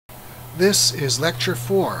This is Lecture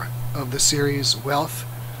 4 of the series Wealth,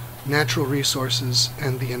 Natural Resources,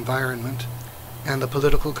 and the Environment, and the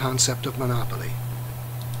Political Concept of Monopoly.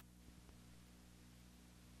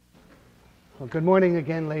 Well, good morning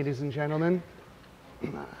again, ladies and gentlemen.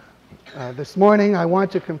 This morning I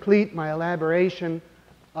want to complete my elaboration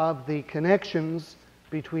of the connections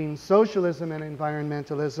between socialism and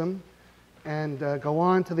environmentalism, and go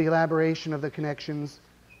on to the elaboration of the connections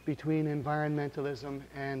between environmentalism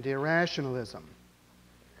and irrationalism.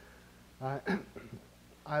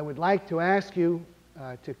 I would like to ask you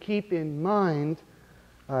to keep in mind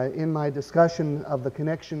in my discussion of the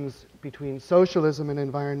connections between socialism and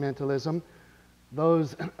environmentalism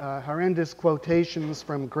those horrendous quotations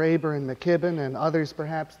from Graeber and McKibben and others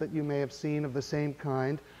perhaps that you may have seen of the same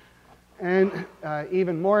kind, and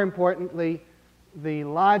even more importantly, the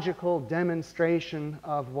logical demonstration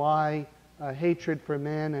of why hatred for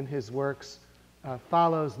man and his works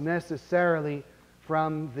follows necessarily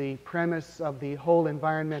from the premise of the whole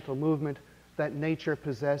environmental movement that nature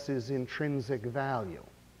possesses intrinsic value.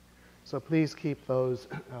 So please keep those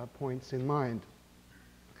points in mind.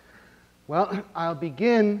 Well, I'll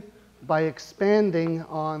begin by expanding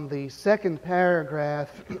on the second paragraph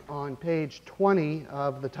on page 20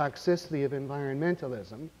 of The Toxicity of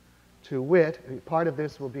Environmentalism, to wit, part of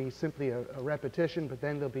this will be simply a repetition, but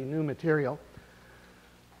then there'll be new material.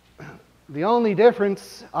 The only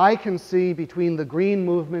difference I can see between the green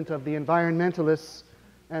movement of the environmentalists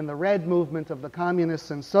and the red movement of the communists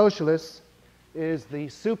and socialists is the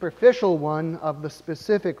superficial one of the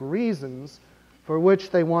specific reasons for which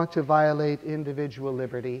they want to violate individual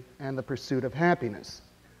liberty and the pursuit of happiness.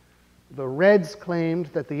 The Reds claimed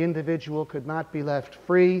that the individual could not be left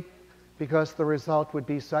free because the result would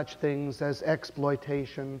be such things as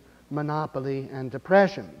exploitation, monopoly, and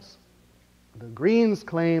depressions. The Greens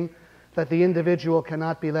claim that the individual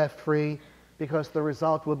cannot be left free because the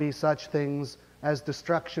result will be such things as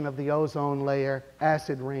destruction of the ozone layer,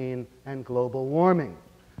 acid rain, and global warming.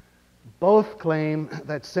 Both claim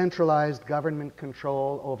that centralized government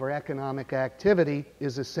control over economic activity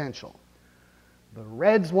is essential. The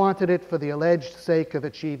Reds wanted it for the alleged sake of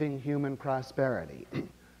achieving human prosperity.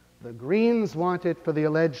 The Greens want it for the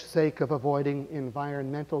alleged sake of avoiding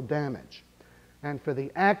environmental damage and for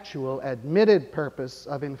the actual admitted purpose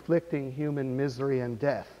of inflicting human misery and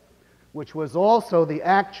death, which was also the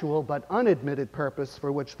actual but unadmitted purpose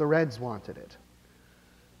for which the Reds wanted it.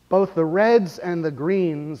 Both the Reds and the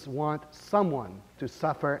Greens want someone to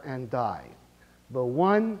suffer and die. The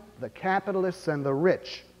one, the capitalists and the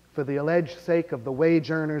rich, for the alleged sake of the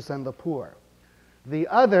wage earners and the poor. The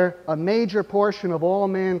other, a major portion of all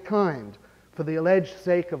mankind, for the alleged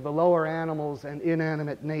sake of the lower animals and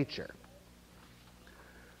inanimate nature.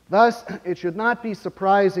 Thus, it should not be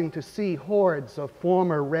surprising to see hordes of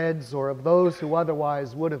former Reds or of those who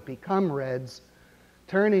otherwise would have become Reds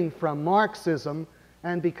turning from Marxism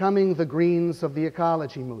and becoming the Greens of the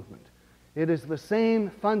ecology movement. It is the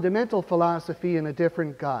same fundamental philosophy in a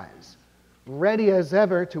different guise, ready as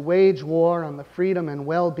ever to wage war on the freedom and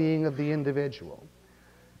well-being of the individual.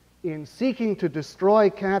 In seeking to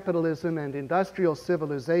destroy capitalism and industrial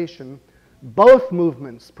civilization, both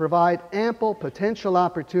movements provide ample potential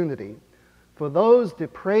opportunity for those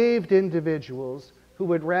depraved individuals who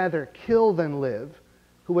would rather kill than live,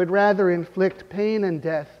 who would rather inflict pain and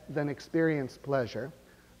death than experience pleasure,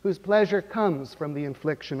 whose pleasure comes from the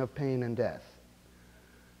infliction of pain and death.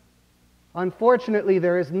 Unfortunately,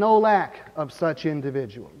 there is no lack of such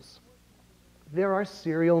individuals. There are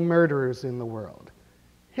serial murderers in the world.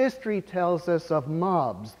 History tells us of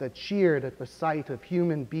mobs that cheered at the sight of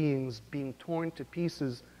human beings being torn to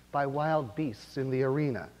pieces by wild beasts in the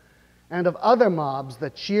arena, and of other mobs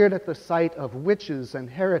that cheered at the sight of witches and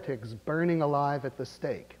heretics burning alive at the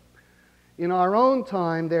stake. In our own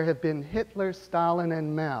time, there have been Hitler, Stalin,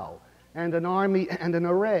 and Mao, and an army and an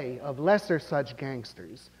array of lesser such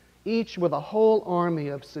gangsters, each with a whole army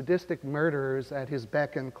of sadistic murderers at his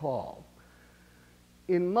beck and call.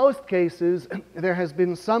 In most cases, there has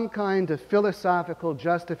been some kind of philosophical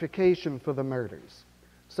justification for the murders,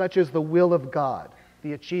 such as the will of God,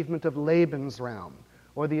 the achievement of Lebensraum,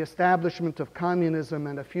 or the establishment of communism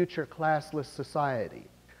and a future classless society.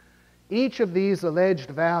 Each of these alleged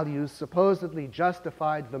values supposedly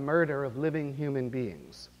justified the murder of living human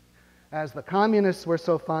beings. As the communists were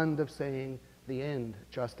so fond of saying, the end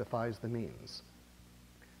justifies the means.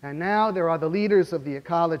 And now there are the leaders of the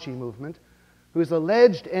ecology movement whose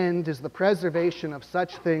alleged end is the preservation of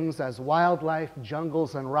such things as wildlife,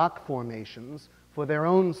 jungles, and rock formations for their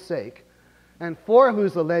own sake, and for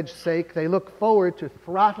whose alleged sake they look forward to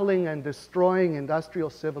throttling and destroying industrial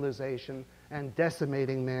civilization and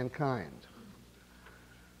decimating mankind.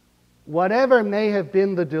 Whatever may have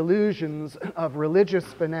been the delusions of religious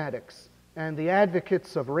fanatics and the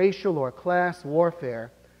advocates of racial or class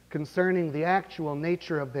warfare concerning the actual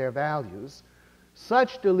nature of their values,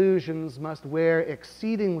 such delusions must wear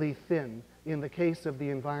exceedingly thin in the case of the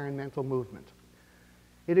environmental movement.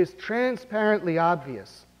 It is transparently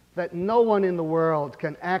obvious that no one in the world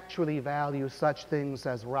can actually value such things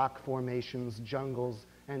as rock formations, jungles,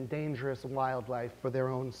 and dangerous wildlife for their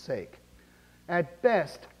own sake. At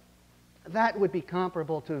best, that would be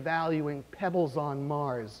comparable to valuing pebbles on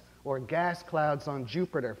Mars or gas clouds on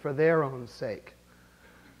Jupiter for their own sake.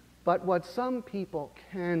 But what some people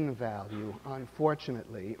can value,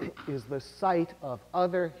 unfortunately, is the sight of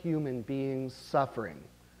other human beings suffering.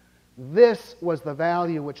 This was the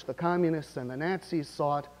value which the communists and the Nazis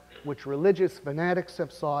sought, which religious fanatics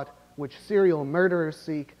have sought, which serial murderers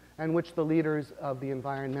seek, and which the leaders of the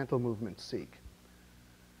environmental movement seek.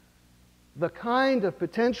 The kind of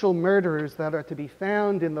potential murderers that are to be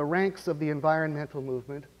found in the ranks of the environmental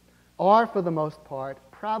movement are, for the most part,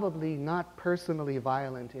 probably not personally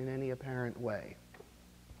violent in any apparent way.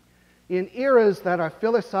 In eras that are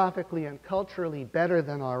philosophically and culturally better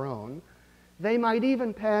than our own, they might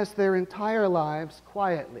even pass their entire lives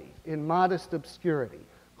quietly, in modest obscurity,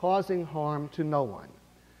 causing harm to no one.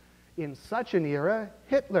 In such an era,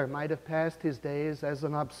 Hitler might have passed his days as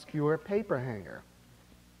an obscure paper hanger,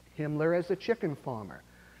 Himmler as a chicken farmer,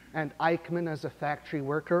 and Eichmann as a factory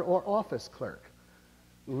worker or office clerk.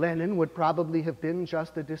 Lenin would probably have been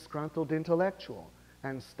just a disgruntled intellectual,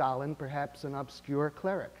 and Stalin perhaps an obscure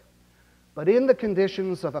cleric. But in the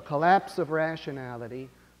conditions of a collapse of rationality,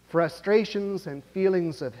 frustrations and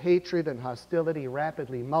feelings of hatred and hostility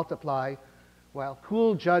rapidly multiply, while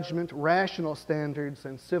cool judgment, rational standards,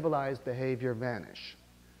 and civilized behavior vanish.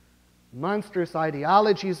 Monstrous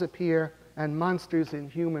ideologies appear, and monsters in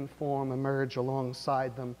human form emerge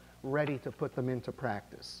alongside them, ready to put them into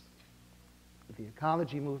practice. The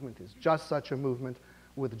ecology movement is just such a movement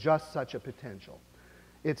with just such a potential.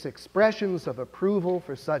 Its expressions of approval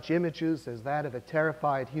for such images as that of a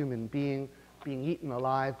terrified human being being eaten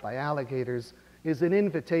alive by alligators is an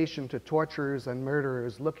invitation to torturers and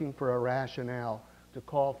murderers looking for a rationale to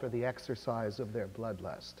call for the exercise of their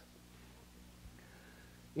bloodlust.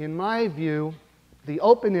 In my view, the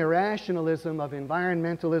open irrationalism of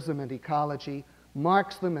environmentalism and ecology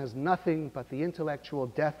marks them as nothing but the intellectual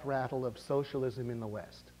death rattle of socialism in the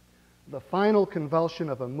West, the final convulsion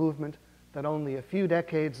of a movement that only a few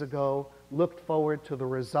decades ago looked forward to the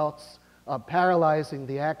results of paralyzing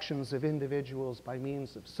the actions of individuals by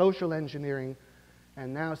means of social engineering,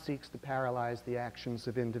 and now seeks to paralyze the actions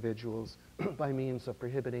of individuals by means of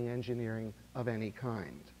prohibiting engineering of any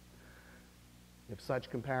kind. If such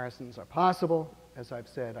comparisons are possible, as I've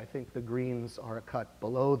said, I think the greens are a cut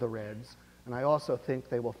below the reds, and I also think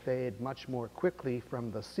they will fade much more quickly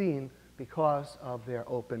from the scene because of their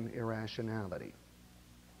open irrationality.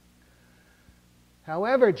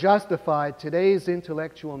 However justified today's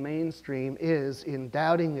intellectual mainstream is in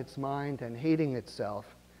doubting its mind and hating itself,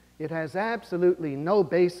 it has absolutely no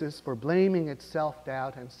basis for blaming its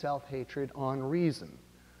self-doubt and self-hatred on reason.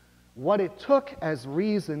 What it took as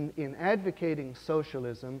reason in advocating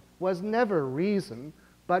socialism was never reason,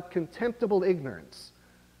 but contemptible ignorance,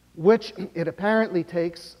 what it apparently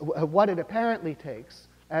takes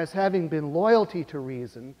as having been loyalty to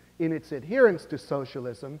reason in its adherence to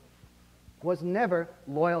socialism was never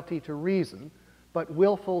loyalty to reason, but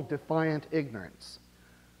willful, defiant ignorance.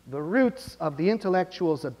 The roots of the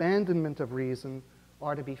intellectual's abandonment of reason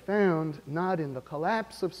are to be found not in the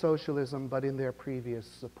collapse of socialism, but in their previous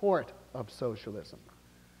support of socialism.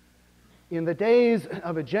 In the days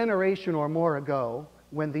of a generation or more ago,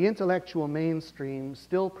 when the intellectual mainstream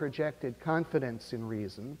still projected confidence in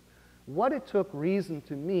reason, what it took reason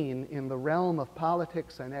to mean in the realm of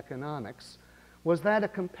politics and economics was that a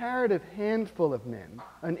comparative handful of men,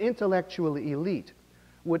 an intellectual elite,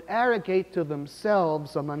 would arrogate to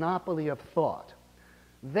themselves a monopoly of thought.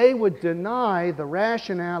 They would deny the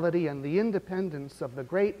rationality and the independence of the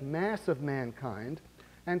great mass of mankind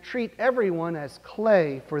and treat everyone as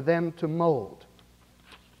clay for them to mold.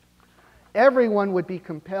 Everyone would be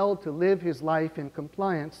compelled to live his life in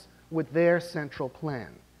compliance with their central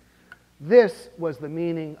plan. This was the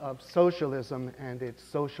meaning of socialism and its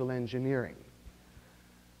social engineering.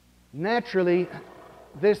 Naturally,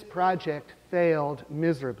 this project failed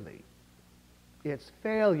miserably. Its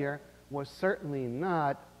failure was certainly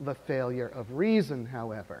not the failure of reason,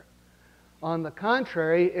 however. On the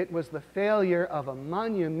contrary, it was the failure of a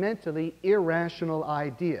monumentally irrational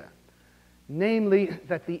idea, namely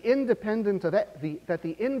that the independent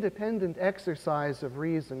exercise of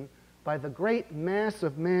reason by the great mass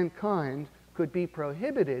of mankind could be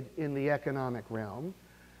prohibited in the economic realm,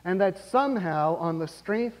 and that somehow, on the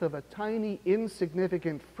strength of a tiny,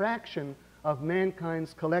 insignificant fraction of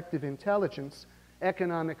mankind's collective intelligence,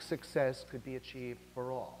 economic success could be achieved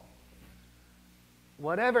for all.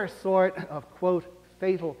 Whatever sort of, quote,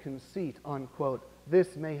 fatal conceit, unquote,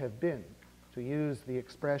 this may have been, to use the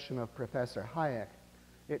expression of Professor Hayek,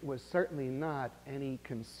 it was certainly not any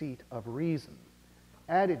conceit of reason.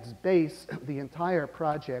 At its base, the entire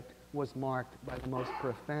project was marked by the most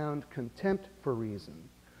profound contempt for reason,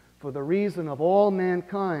 for the reason of all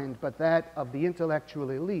mankind, but that of the intellectual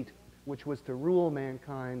elite, which was to rule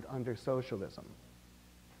mankind under socialism.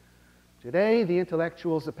 Today, the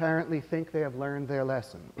intellectuals apparently think they have learned their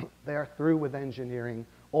lesson. They are through with engineering,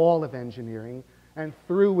 all of engineering, and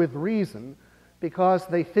through with reason, because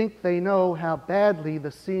they think they know how badly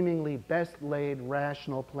the seemingly best-laid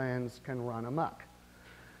rational plans can run amok.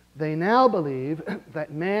 They now believe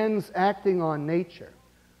that man's acting on nature,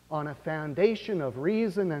 on a foundation of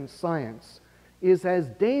reason and science, is as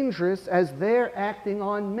dangerous as their acting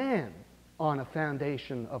on man on a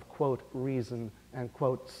foundation of, quote, reason and,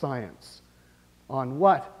 quote, science. On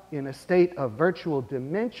what, in a state of virtual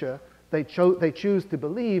dementia, they choose to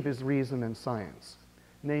believe is reason and science,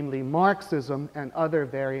 namely Marxism and other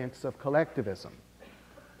variants of collectivism.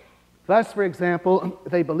 Thus, for example,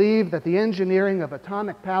 they believe that the engineering of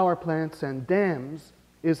atomic power plants and dams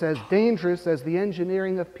is as dangerous as the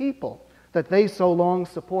engineering of people that they so long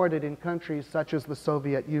supported in countries such as the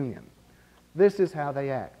Soviet Union. This is how they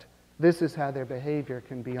act. This is how their behavior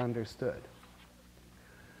can be understood.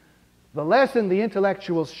 The lesson the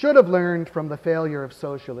intellectuals should have learned from the failure of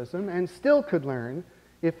socialism, and still could learn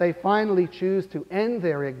if they finally choose to end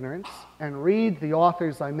their ignorance and read the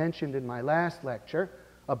authors I mentioned in my last lecture,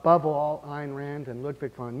 above all Ayn Rand and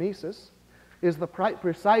Ludwig von Mises, is the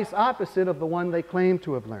precise opposite of the one they claim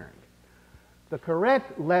to have learned. The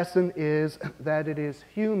correct lesson is that it is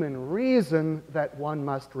human reason that one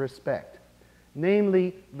must respect,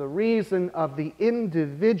 namely the reason of the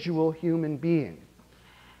individual human being.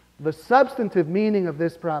 The substantive meaning of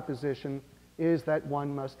this proposition is that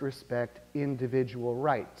one must respect individual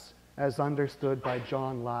rights, as understood by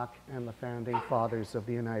John Locke and the founding fathers of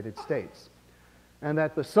the United States, and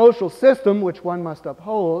that the social system which one must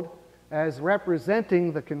uphold as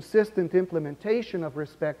representing the consistent implementation of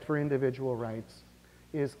respect for individual rights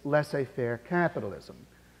is laissez-faire capitalism.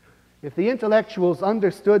 If the intellectuals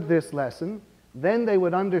understood this lesson, then they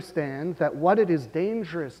would understand that what it is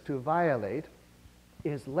dangerous to violate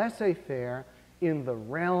is laissez-faire in the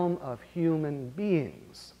realm of human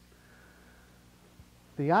beings.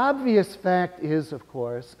 The obvious fact is, of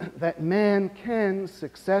course, that man can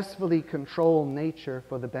successfully control nature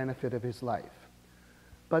for the benefit of his life.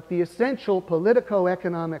 But the essential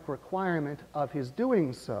politico-economic requirement of his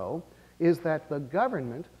doing so is that the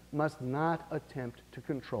government must not attempt to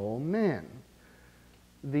control man.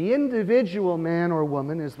 The individual man or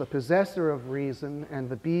woman is the possessor of reason and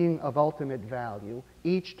the being of ultimate value,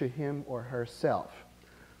 each to him or herself,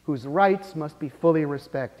 whose rights must be fully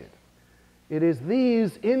respected. It is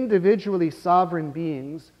these individually sovereign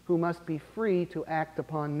beings who must be free to act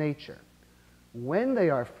upon nature. When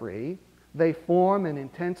they are free, they form and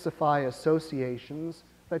intensify associations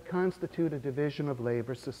that constitute a division of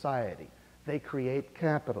labor society. They create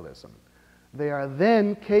capitalism. They are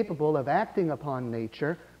then capable of acting upon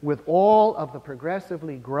nature with all of the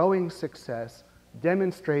progressively growing success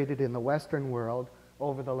demonstrated in the Western world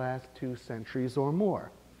over the last 2 centuries or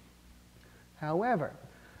more. However,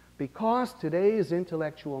 because today's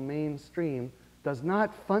intellectual mainstream does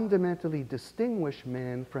not fundamentally distinguish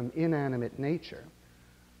man from inanimate nature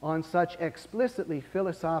on such explicitly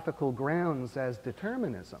philosophical grounds as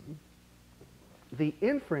determinism, the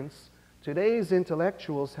inference today's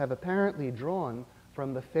intellectuals have apparently drawn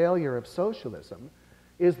from the failure of socialism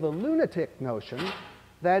is the lunatic notion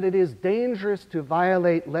that it is dangerous to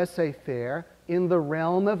violate laissez-faire in the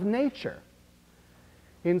realm of nature.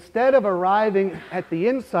 Instead of arriving at the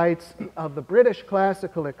insights of the British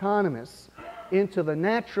classical economists into the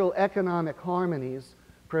natural economic harmonies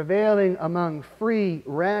prevailing among free,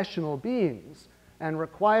 rational beings and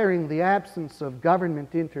requiring the absence of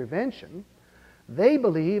government intervention, they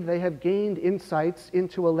believe they have gained insights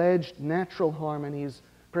into alleged natural harmonies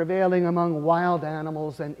prevailing among wild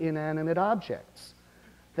animals and inanimate objects.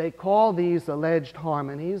 They call these alleged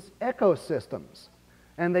harmonies ecosystems,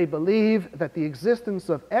 and they believe that the existence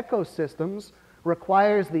of ecosystems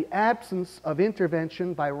requires the absence of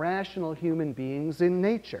intervention by rational human beings in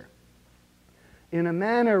nature. in a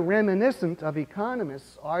manner reminiscent of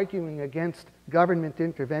economists arguing against government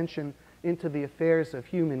intervention into the affairs of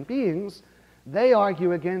human beings. They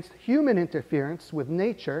argue against human interference with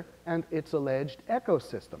nature and its alleged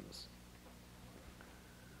ecosystems.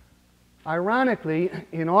 Ironically,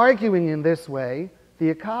 in arguing in this way, the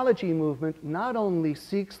ecology movement not only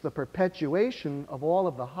seeks the perpetuation of all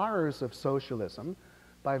of the horrors of socialism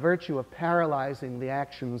by virtue of paralyzing the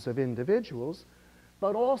actions of individuals,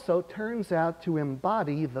 but also turns out to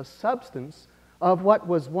embody the substance of what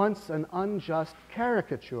was once an unjust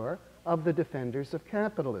caricature of the defenders of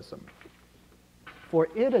capitalism. For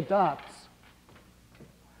it adopts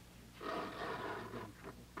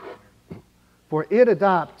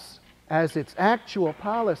as its actual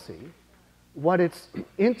policy what its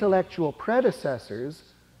intellectual predecessors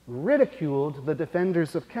ridiculed the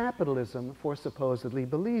defenders of capitalism for supposedly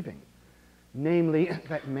believing, namely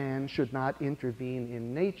that man should not intervene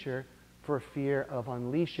in nature for fear of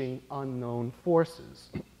unleashing unknown forces.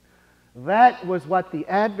 That was what the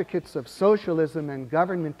advocates of socialism and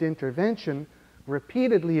government intervention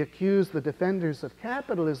repeatedly accused the defenders of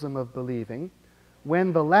capitalism of believing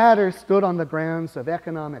when the latter stood on the grounds of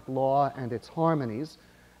economic law and its harmonies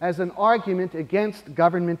as an argument against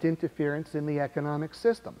government interference in the economic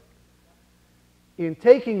system. In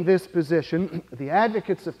taking this position, the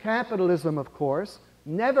advocates of capitalism, of course,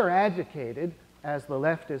 never advocated, as the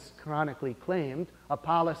leftists chronically claimed, a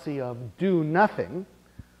policy of do nothing.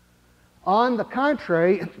 On the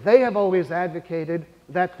contrary, they have always advocated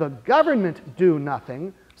that the government do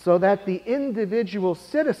nothing so that the individual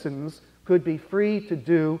citizens could be free to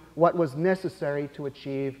do what was necessary to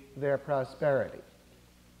achieve their prosperity.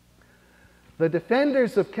 The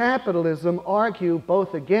defenders of capitalism argue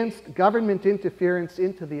both against government interference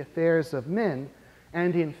into the affairs of men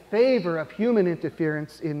and in favor of human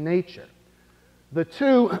interference in nature. The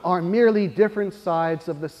two are merely different sides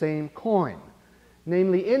of the same coin.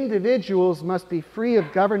 Namely, individuals must be free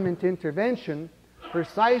of government intervention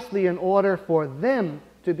precisely in order for them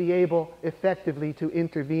to be able effectively to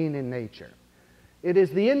intervene in nature. It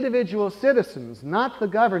is the individual citizens, not the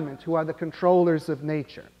government, who are the controllers of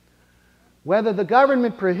nature. Whether the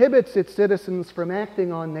government prohibits its citizens from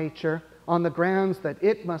acting on nature on the grounds that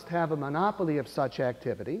it must have a monopoly of such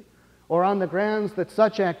activity, or on the grounds that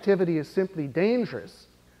such activity is simply dangerous,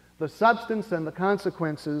 the substance and the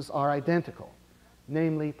consequences are identical,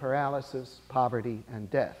 namely paralysis, poverty, and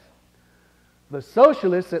death. The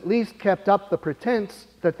socialists at least kept up the pretense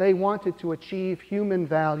that they wanted to achieve human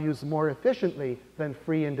values more efficiently than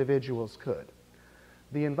free individuals could.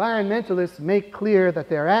 The environmentalists make clear that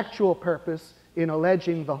their actual purpose in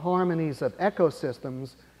alleging the harmonies of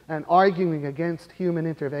ecosystems and arguing against human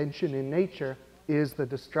intervention in nature is the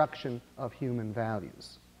destruction of human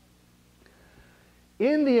values.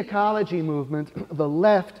 In the ecology movement, the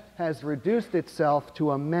left has reduced itself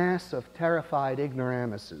to a mass of terrified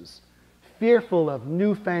ignoramuses, fearful of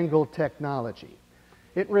newfangled technology.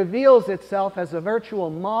 It reveals itself as a virtual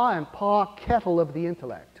ma and pa kettle of the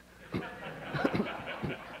intellect.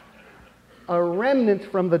 A remnant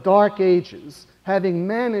from the Dark Ages, having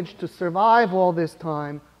managed to survive all this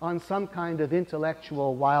time on some kind of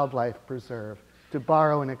intellectual wildlife preserve, to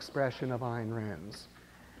borrow an expression of Ayn Rand's.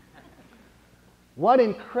 What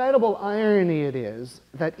incredible irony it is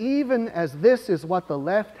that even as this is what the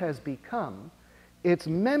left has become, its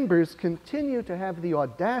members continue to have the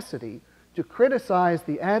audacity to criticize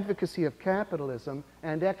the advocacy of capitalism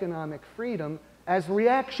and economic freedom as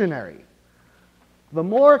reactionary. The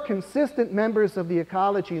more consistent members of the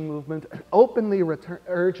ecology movement openly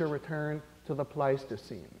urge a return to the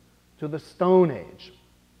Pleistocene, to the Stone Age,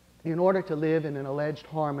 in order to live in an alleged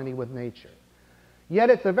harmony with nature. Yet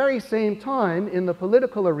at the very same time, in the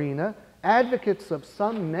political arena, advocates of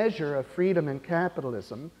some measure of freedom and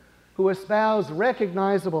capitalism, who espouse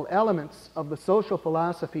recognizable elements of the social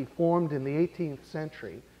philosophy formed in the 18th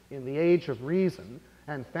century, in the Age of Reason,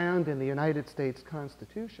 and found in the United States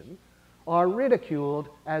Constitution, are ridiculed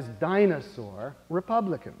as dinosaur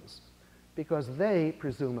Republicans, because they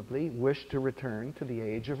presumably wish to return to the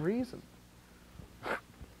Age of Reason.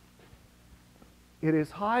 It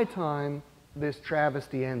is high time this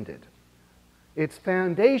travesty ended. Its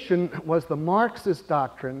foundation was the Marxist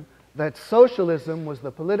doctrine that socialism was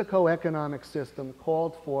the politico-economic system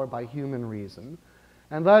called for by human reason,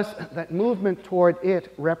 and thus that movement toward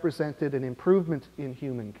it represented an improvement in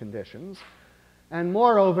human conditions, and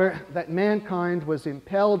moreover, that mankind was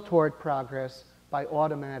impelled toward progress by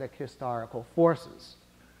automatic historical forces.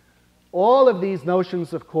 All of these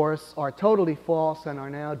notions, of course, are totally false and are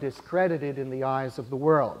now discredited in the eyes of the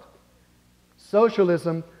world.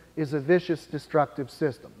 Socialism is a vicious, destructive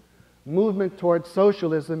system. Movement toward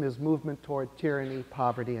socialism is movement toward tyranny,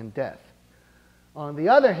 poverty, and death. On the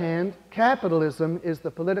other hand, capitalism is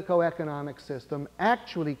the politico-economic system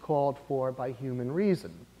actually called for by human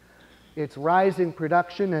reason. Its rising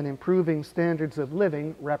production and improving standards of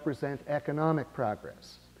living represent economic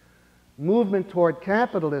progress. Movement toward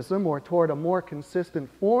capitalism, or toward a more consistent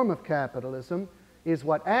form of capitalism, is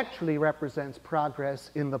what actually represents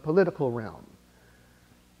progress in the political realm.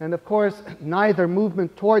 And of course, neither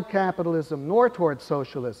movement toward capitalism nor toward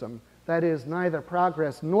socialism, that is, neither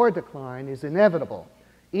progress nor decline, is inevitable.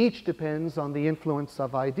 Each depends on the influence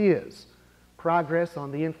of ideas. Progress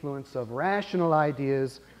on the influence of rational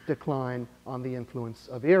ideas, decline on the influence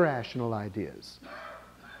of irrational ideas.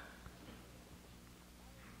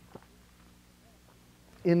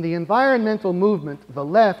 In the environmental movement, the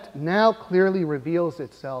left now clearly reveals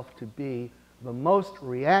itself to be the most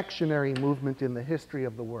reactionary movement in the history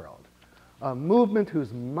of the world. A movement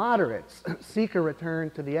whose moderates seek a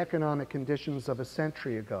return to the economic conditions of a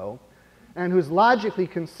century ago, and whose logically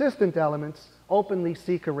consistent elements openly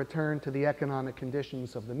seek a return to the economic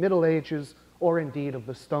conditions of the Middle Ages, or indeed of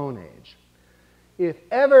the Stone Age. If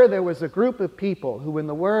ever there was a group of people who, in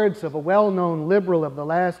the words of a well-known liberal of the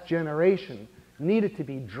last generation, needed to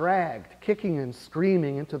be dragged, kicking and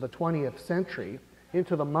screaming, into the 20th century,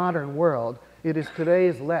 into the modern world, it is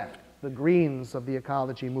today's left, the Greens of the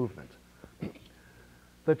ecology movement.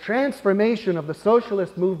 The transformation of the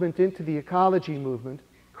socialist movement into the ecology movement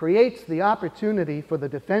creates the opportunity for the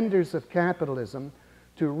defenders of capitalism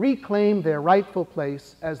to reclaim their rightful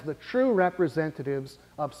place as the true representatives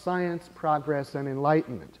of science, progress, and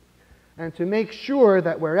enlightenment, and to make sure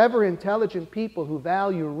that wherever intelligent people who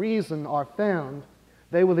value reason are found,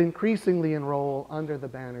 they will increasingly enroll under the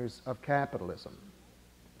banners of capitalism.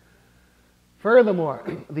 Furthermore,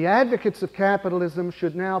 the advocates of capitalism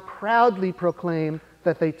should now proudly proclaim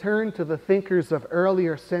that they turn to the thinkers of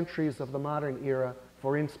earlier centuries of the modern era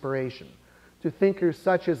for inspiration, to thinkers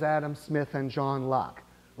such as Adam Smith and John Locke,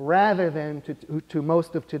 rather than to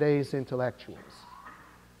most of today's intellectuals.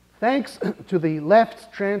 Thanks to the left's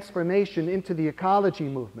transformation into the ecology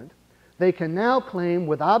movement, they can now claim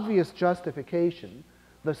with obvious justification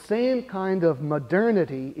the same kind of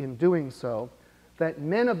modernity in doing so that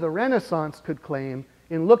men of the Renaissance could claim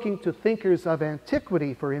in looking to thinkers of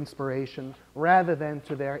antiquity for inspiration rather than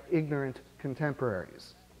to their ignorant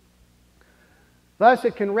contemporaries. Thus,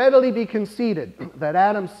 it can readily be conceded that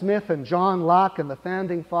Adam Smith and John Locke and the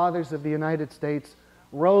founding fathers of the United States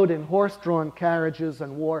rode in horse-drawn carriages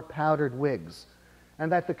and wore powdered wigs,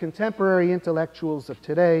 and that the contemporary intellectuals of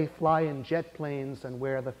today fly in jet planes and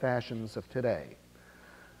wear the fashions of today.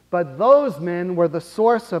 But those men were the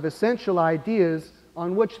source of essential ideas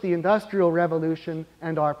on which the Industrial Revolution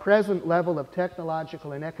and our present level of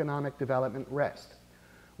technological and economic development rest.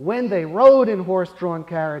 When they rode in horse-drawn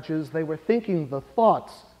carriages, they were thinking the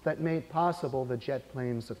thoughts that made possible the jet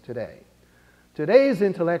planes of today. Today's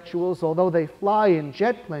intellectuals, although they fly in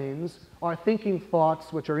jet planes, are thinking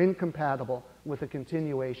thoughts which are incompatible with the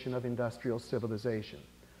continuation of industrial civilization.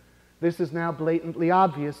 This is now blatantly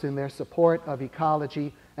obvious in their support of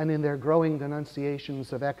ecology and in their growing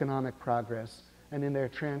denunciations of economic progress and in their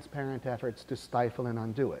transparent efforts to stifle and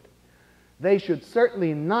undo it. They should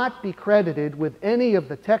certainly not be credited with any of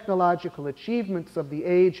the technological achievements of the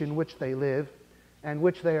age in which they live and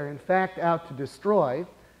which they are in fact out to destroy,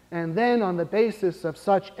 and then on the basis of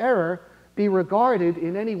such error be regarded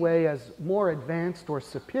in any way as more advanced or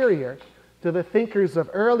superior to the thinkers of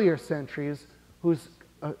earlier centuries whose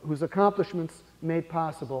accomplishments made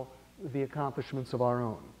possible the accomplishments of our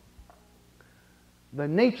own. The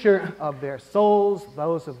nature of their souls,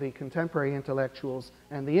 those of the contemporary intellectuals,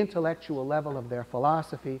 and the intellectual level of their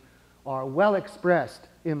philosophy are well expressed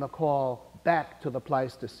in the call back to the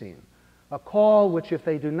Pleistocene, a call which, if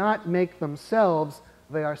they do not make themselves,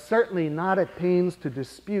 they are certainly not at pains to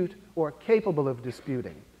dispute or capable of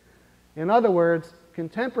disputing. In other words,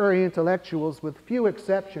 contemporary intellectuals, with few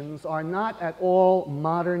exceptions, are not at all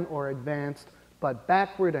modern or advanced, but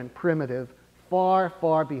backward and primitive, far,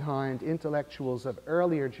 far behind intellectuals of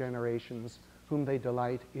earlier generations whom they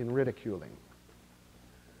delight in ridiculing.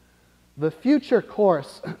 The future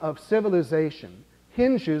course of civilization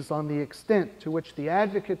hinges on the extent to which the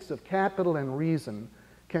advocates of capital and reason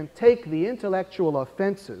can take the intellectual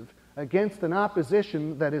offensive against an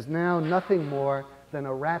opposition that is now nothing more than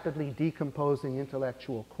a rapidly decomposing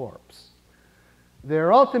intellectual corpse.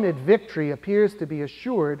 Their ultimate victory appears to be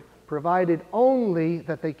assured provided only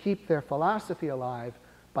that they keep their philosophy alive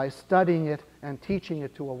by studying it and teaching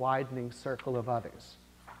it to a widening circle of others.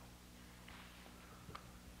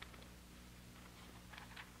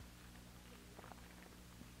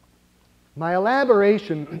 My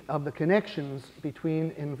elaboration of the connections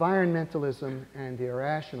between environmentalism and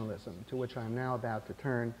irrationalism, to which I'm now about to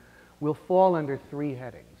turn, will fall under three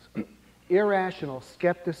headings: irrational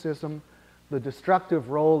skepticism, the destructive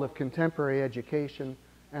role of contemporary education,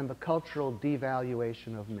 and the cultural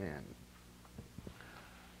devaluation of man.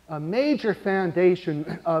 A major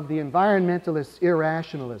foundation of the environmentalist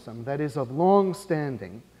irrationalism that is of long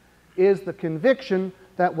standing is the conviction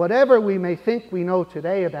that whatever we may think we know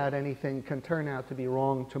today about anything can turn out to be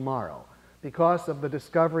wrong tomorrow because of the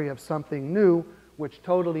discovery of something new which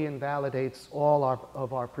totally invalidates all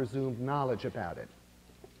of our presumed knowledge about it.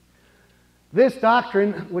 This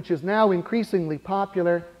doctrine, which is now increasingly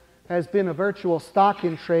popular, has been a virtual stock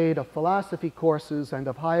in trade of philosophy courses and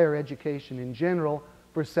of higher education in general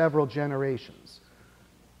for several generations.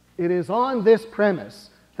 It is on this premise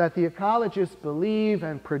that the ecologists believe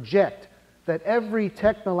and project that every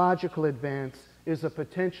technological advance is a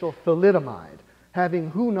potential thalidomide, having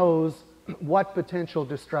who knows what potential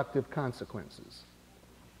destructive consequences.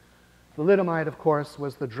 Thalidomide, of course,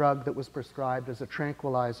 was the drug that was prescribed as a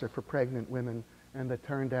tranquilizer for pregnant women and that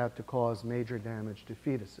turned out to cause major damage to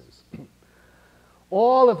fetuses.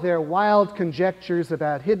 All of their wild conjectures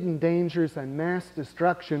about hidden dangers and mass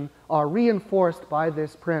destruction are reinforced by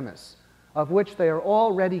this premise, of which they are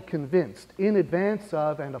already convinced in advance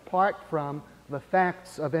of and apart from the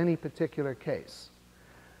facts of any particular case.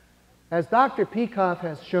 As Dr. Peikoff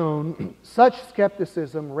has shown, such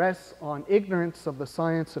skepticism rests on ignorance of the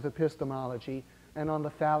science of epistemology and on the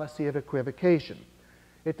fallacy of equivocation.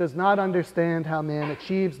 It does not understand how man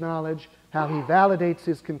achieves knowledge, how he validates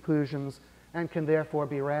his conclusions, and can therefore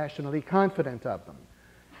be rationally confident of them.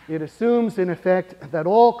 It assumes, in effect, that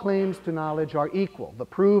all claims to knowledge are equal, the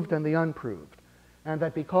proved and the unproved, and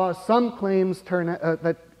that because some claims to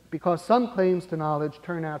knowledge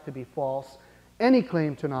turn out to be false, any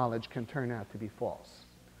claim to knowledge can turn out to be false.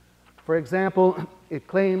 For example, it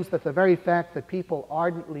claims that the very fact that people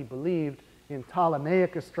ardently believed in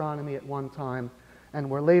Ptolemaic astronomy at one time and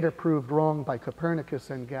were later proved wrong by Copernicus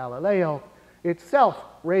and Galileo itself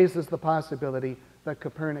raises the possibility that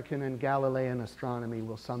Copernican and Galilean astronomy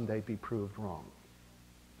will someday be proved wrong.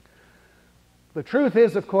 The truth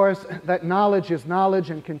is, of course, that knowledge is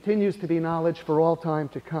knowledge and continues to be knowledge for all time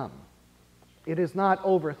to come. It is not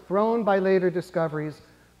overthrown by later discoveries,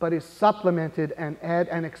 but is supplemented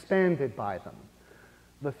and expanded by them.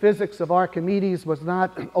 The physics of Archimedes was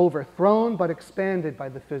not overthrown, but expanded by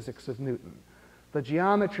the physics of Newton. The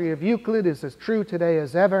geometry of Euclid is as true today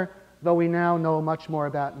as ever, though we now know much more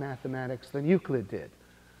about mathematics than Euclid did.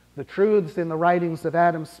 The truths in the writings of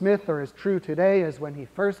Adam Smith are as true today as when he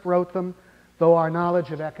first wrote them, though our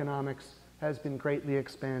knowledge of economics has been greatly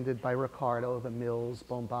expanded by Ricardo, the Mills,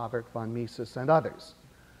 Bombavert, von Mises, and others.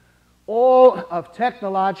 All of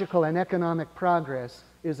technological and economic progress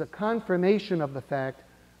is a confirmation of the fact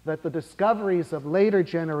that the discoveries of later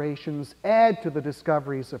generations add to the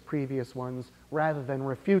discoveries of previous ones rather than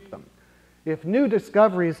refute them. If new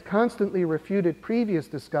discoveries constantly refuted previous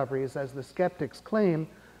discoveries, as the skeptics claim,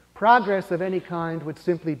 progress of any kind would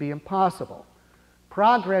simply be impossible.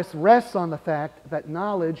 Progress rests on the fact that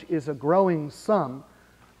knowledge is a growing sum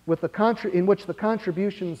in which the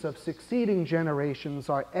contributions of succeeding generations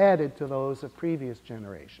are added to those of previous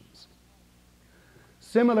generations.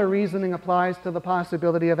 Similar reasoning applies to the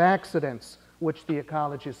possibility of accidents, which the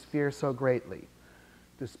ecologists fear so greatly.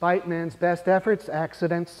 Despite man's best efforts,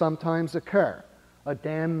 accidents sometimes occur. A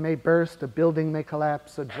dam may burst, a building may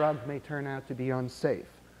collapse, a drug may turn out to be unsafe.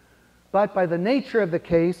 But by the nature of the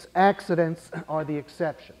case, accidents are the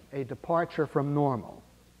exception, a departure from normal.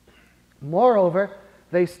 Moreover,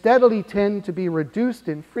 they steadily tend to be reduced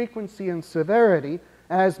in frequency and severity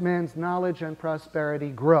as man's knowledge and prosperity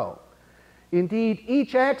grow. Indeed,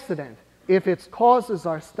 each accident, if its causes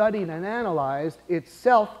are studied and analyzed,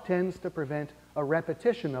 itself tends to prevent a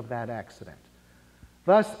repetition of that accident.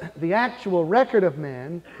 Thus, the actual record of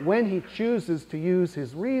man, when he chooses to use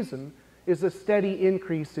his reason, is a steady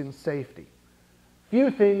increase in safety. Few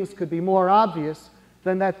things could be more obvious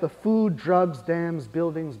than that the food, drugs, dams,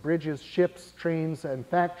 buildings, bridges, ships, trains, and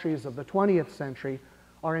factories of the 20th century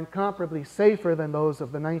are incomparably safer than those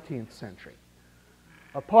of the 19th century.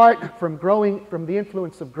 Apart from the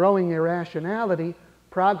influence of growing irrationality,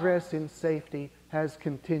 progress in safety has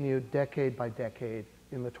continued decade by decade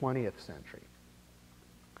in the 20th century.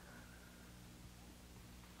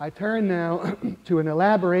 I turn now to an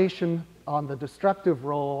elaboration on the destructive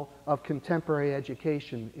role of contemporary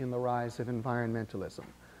education in the rise of environmentalism,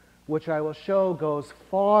 which I will show goes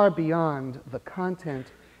far beyond the content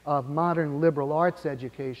of modern liberal arts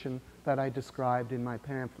education that I described in my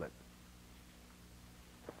pamphlet.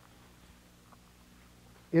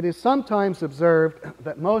 It is sometimes observed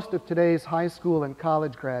that most of today's high school and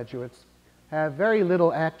college graduates have very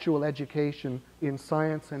little actual education in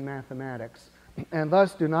science and mathematics, and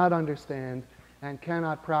thus do not understand and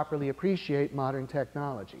cannot properly appreciate modern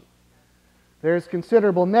technology. There is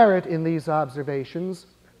considerable merit in these observations,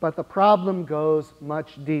 but the problem goes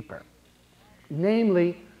much deeper.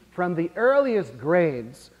 Namely, from the earliest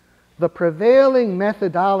grades, the prevailing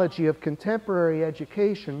methodology of contemporary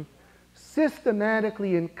education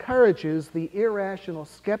systematically encourages the irrational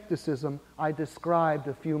skepticism I described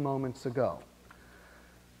a few moments ago.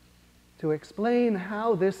 To explain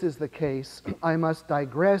how this is the case, I must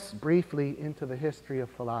digress briefly into the history of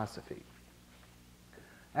philosophy.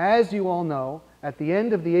 As you all know, at the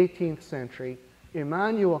end of the 18th century,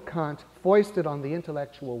 Immanuel Kant foisted on the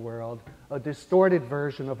intellectual world a distorted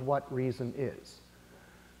version of what reason is.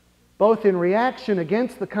 Both in reaction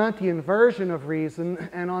against the Kantian version of reason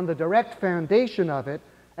and on the direct foundation of it,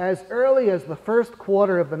 as early as the first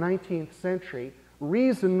quarter of the 19th century,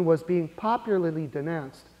 reason was being popularly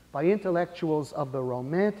denounced by intellectuals of the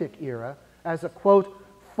Romantic era as a, quote,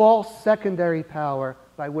 false secondary power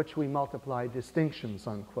by which we multiply distinctions,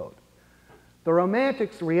 unquote. The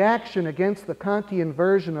Romantics' reaction against the Kantian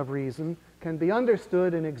version of reason can be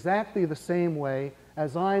understood in exactly the same way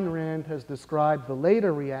as Ayn Rand has described the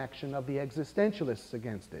later reaction of the existentialists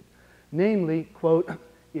against it. Namely, quote,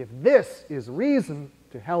 if this is reason,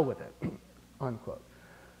 to hell with it, unquote.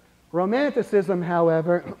 Romanticism,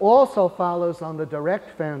 however, also follows on the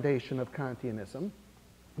direct foundation of Kantianism,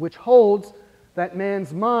 which holds that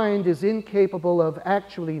man's mind is incapable of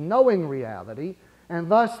actually knowing reality, and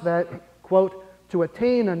thus that, quote, to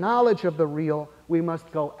attain a knowledge of the real, we must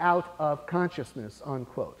go out of consciousness,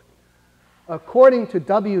 unquote. According to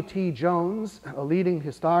W.T. Jones, a leading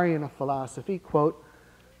historian of philosophy, quote,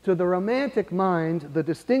 to the romantic mind, the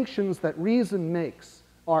distinctions that reason makes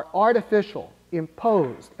are artificial,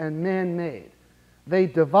 imposed, and man-made. They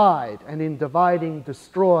divide, and in dividing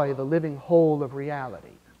destroy the living whole of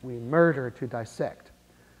reality. We murder to dissect.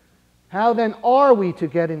 How then are we to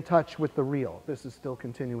get in touch with the real? This is still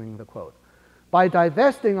continuing the quote. By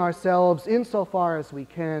divesting ourselves, insofar as we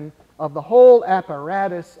can, of the whole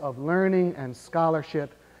apparatus of learning and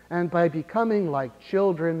scholarship, and by becoming like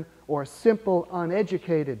children or simple,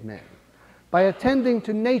 uneducated men, by attending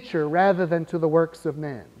to nature rather than to the works of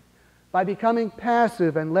man, by becoming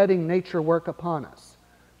passive and letting nature work upon us,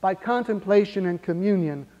 by contemplation and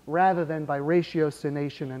communion rather than by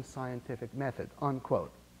ratiocination and scientific method,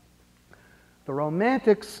 unquote. The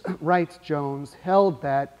Romantics, writes Jones, held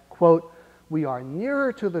that, quote, we are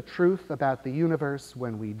nearer to the truth about the universe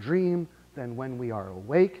when we dream than when we are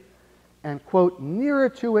awake, and, quote, nearer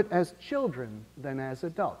to it as children than as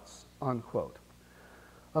adults, unquote.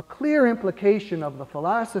 A clear implication of the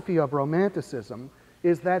philosophy of Romanticism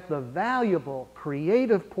is that the valuable,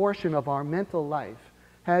 creative portion of our mental life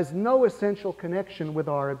has no essential connection with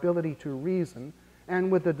our ability to reason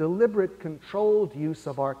and with the deliberate, controlled use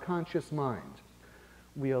of our conscious mind.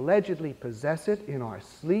 We allegedly possess it in our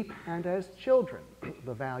sleep and as children,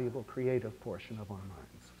 the valuable creative portion of our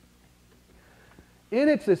minds. In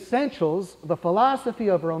its essentials, the philosophy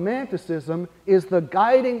of Romanticism is the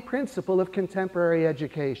guiding principle of contemporary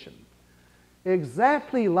education.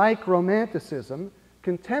 Exactly like Romanticism,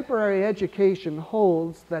 contemporary education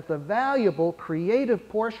holds that the valuable creative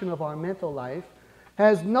portion of our mental life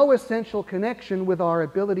has no essential connection with our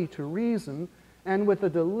ability to reason and with the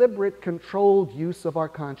deliberate, controlled use of our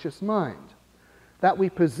conscious mind. That we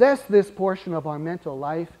possess this portion of our mental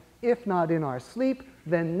life, if not in our sleep,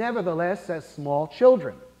 then nevertheless as small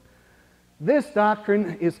children. This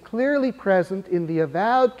doctrine is clearly present in the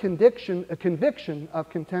avowed conviction of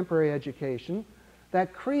contemporary education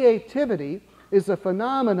that creativity is a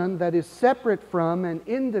phenomenon that is separate from and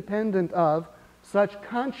independent of such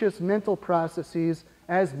conscious mental processes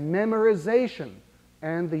as memorization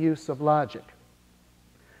and the use of logic.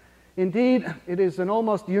 Indeed, it is an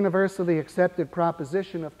almost universally accepted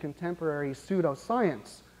proposition of contemporary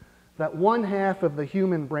pseudoscience that one half of the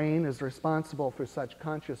human brain is responsible for such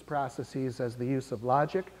conscious processes as the use of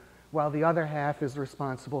logic, while the other half is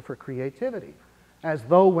responsible for creativity, as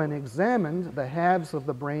though when examined, the halves of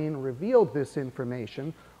the brain revealed this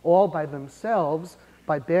information all by themselves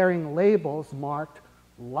by bearing labels marked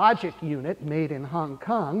logic unit made in Hong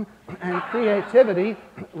Kong and creativity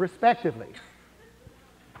respectively.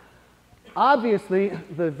 Obviously,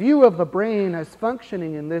 the view of the brain as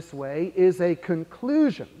functioning in this way is a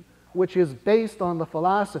conclusion which is based on the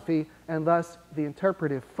philosophy and thus the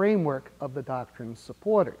interpretive framework of the doctrine's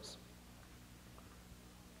supporters.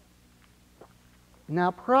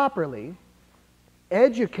 Now, properly,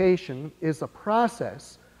 education is a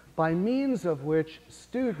process by means of which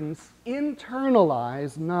students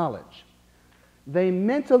internalize knowledge. They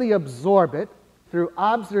mentally absorb it through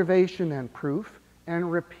observation and proof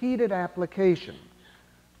and repeated application.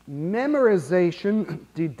 Memorization,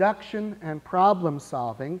 deduction, and problem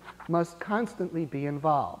solving must constantly be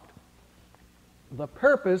involved. The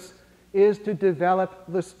purpose is to develop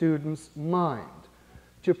the student's mind,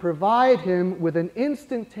 to provide him with an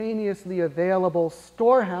instantaneously available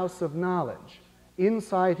storehouse of knowledge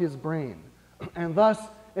inside his brain, and thus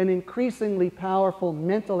an increasingly powerful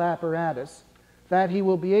mental apparatus that he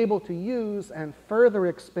will be able to use and further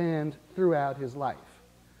expand throughout his life.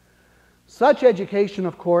 Such education,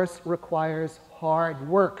 of course, requires hard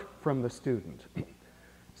work from the student.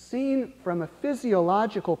 Seen from a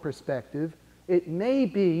physiological perspective, it may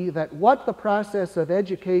be that what the process of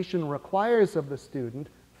education requires of the student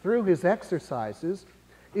through his exercises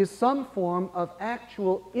is some form of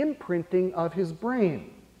actual imprinting of his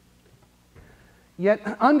brain.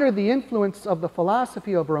 Yet, under the influence of the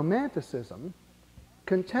philosophy of Romanticism,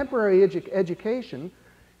 contemporary education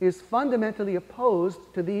is fundamentally opposed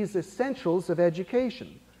to these essentials of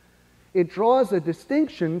education. It draws a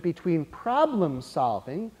distinction between problem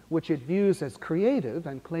solving, which it views as creative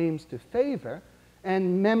and claims to favor,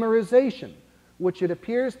 and memorization, which it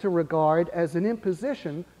appears to regard as an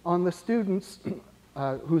imposition on the students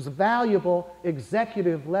whose valuable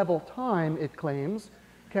executive level time, it claims,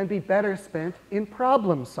 can be better spent in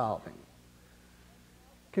problem solving.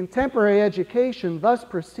 Contemporary education thus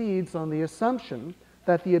proceeds on the assumption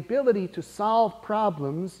that the ability to solve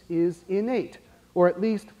problems is innate, or at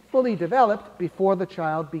least fully developed before the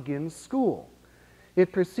child begins school.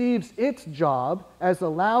 It perceives its job as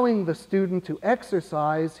allowing the student to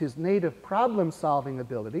exercise his native problem-solving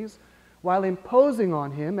abilities while imposing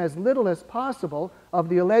on him as little as possible of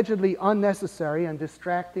the allegedly unnecessary and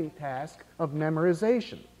distracting task of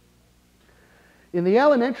memorization. In the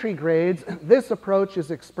elementary grades, this approach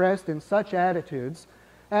is expressed in such attitudes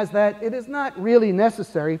as that it is not really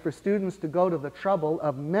necessary for students to go to the trouble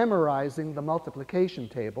of memorizing the multiplication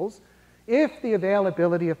tables if the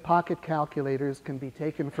availability of pocket calculators can be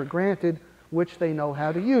taken for granted, which they know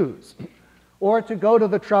how to use, or to go to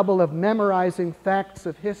the trouble of memorizing facts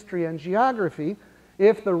of history and geography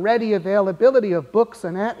if the ready availability of books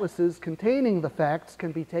and atlases containing the facts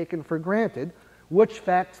can be taken for granted, which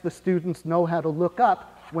facts the students know how to look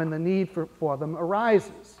up when the need for them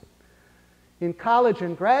arises. In college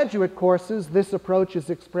and graduate courses, this approach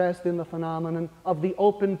is expressed in the phenomenon of the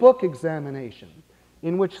open book examination,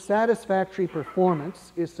 in which satisfactory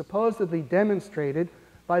performance is supposedly demonstrated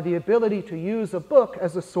by the ability to use a book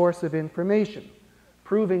as a source of information,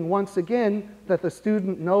 proving once again that the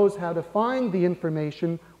student knows how to find the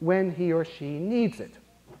information when he or she needs it.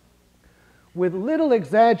 With little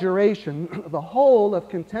exaggeration, the whole of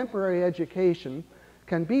contemporary education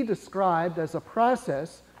can be described as a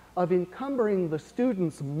process of encumbering the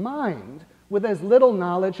student's mind with as little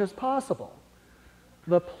knowledge as possible.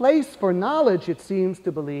 The place for knowledge, it seems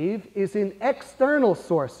to believe, is in external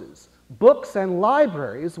sources, books and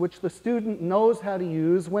libraries, which the student knows how to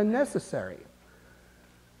use when necessary.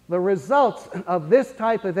 The results of this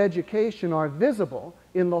type of education are visible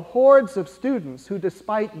in the hordes of students who,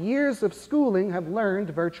 despite years of schooling, have learned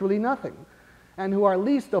virtually nothing, and who are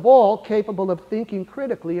least of all capable of thinking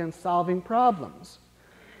critically and solving problems.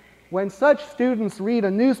 When such students read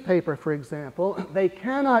a newspaper, for example, they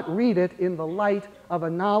cannot read it in the light of a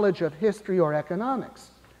knowledge of history or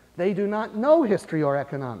economics. They do not know history or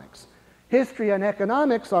economics. History and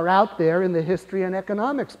economics are out there in the history and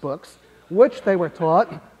economics books, which they were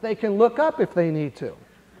taught they can look up if they need to.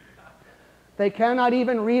 They cannot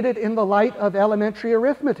even read it in the light of elementary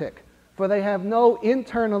arithmetic, for they have no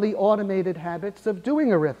internally automated habits of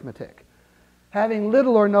doing arithmetic. Having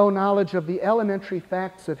little or no knowledge of the elementary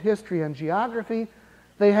facts of history and geography,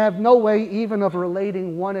 they have no way even of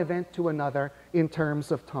relating one event to another in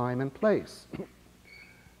terms of time and place.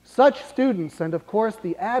 Such students, and of course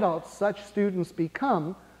the adults such students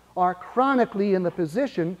become, are chronically in the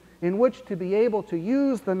position in which, to be able to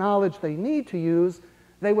use the knowledge they need to use,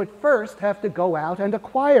 they would first have to go out and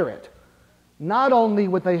acquire it. Not only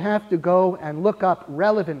would they have to go and look up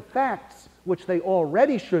relevant facts, which they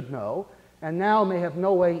already should know, and now may have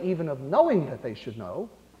no way even of knowing that they should know,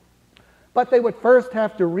 but they would first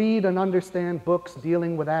have to read and understand books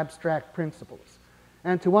dealing with abstract principles.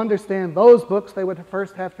 And to understand those books, they would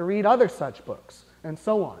first have to read other such books, and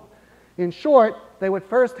so on. In short, they would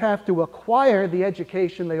first have to acquire the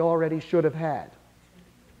education they already should have had.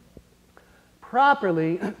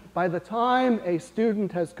 Properly, by the time a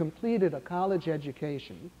student has completed a college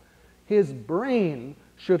education, his brain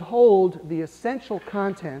should hold the essential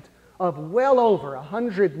content of well over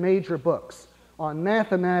 100 major books on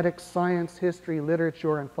mathematics, science, history,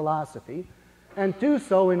 literature, and philosophy, and do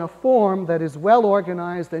so in a form that is well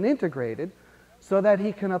organized and integrated so that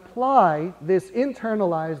he can apply this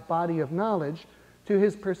internalized body of knowledge to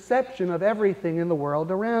his perception of everything in the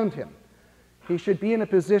world around him. He should be in a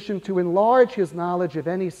position to enlarge his knowledge of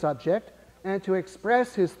any subject and to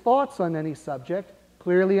express his thoughts on any subject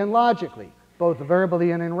clearly and logically, both verbally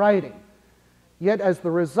and in writing. Yet as the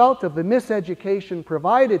result of the miseducation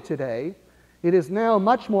provided today, it is now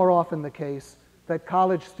much more often the case that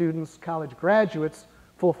college students, college graduates,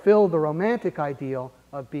 fulfill the romantic ideal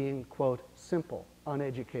of being, quote, simple,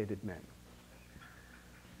 uneducated men.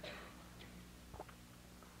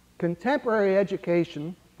 Contemporary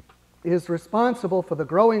education is responsible for the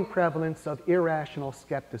growing prevalence of irrational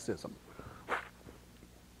skepticism.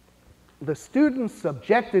 The students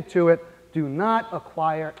subjected to it do not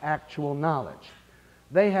acquire actual knowledge.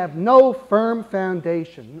 They have no firm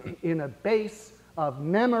foundation in a base of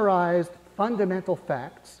memorized fundamental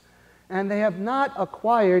facts, and they have not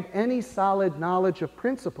acquired any solid knowledge of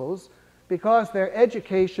principles because their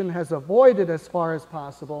education has avoided, as far as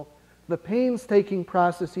possible, the painstaking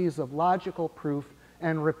processes of logical proof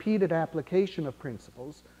and repeated application of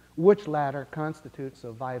principles, which latter constitutes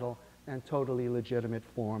a vital and totally legitimate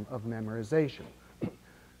form of memorization.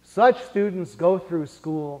 Such students go through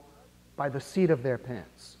school by the seat of their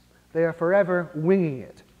pants. They are forever winging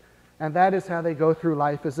it, and that is how they go through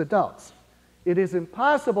life as adults. It is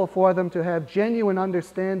impossible for them to have genuine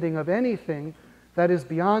understanding of anything that is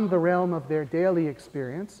beyond the realm of their daily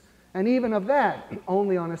experience, and even of that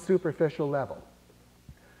only on a superficial level.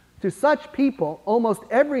 To such people, almost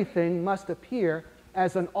everything must appear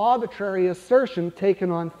as an arbitrary assertion taken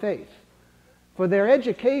on faith, for their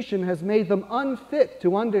education has made them unfit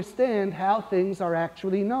to understand how things are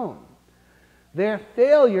actually known. Their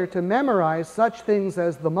failure to memorize such things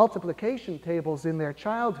as the multiplication tables in their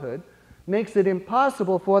childhood makes it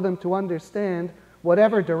impossible for them to understand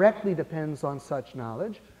whatever directly depends on such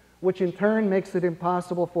knowledge, which in turn makes it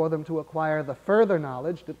impossible for them to acquire the further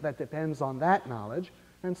knowledge that depends on that knowledge,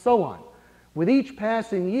 and so on. With each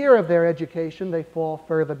passing year of their education, they fall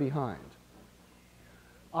further behind.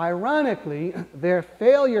 Ironically, their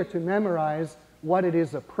failure to memorize what it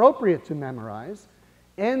is appropriate to memorize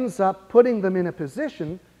ends up putting them in a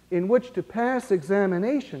position in which to pass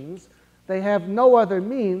examinations they have no other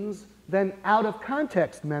means than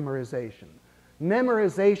out-of-context memorization,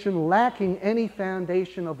 memorization lacking any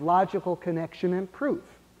foundation of logical connection and proof.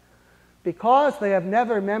 Because they have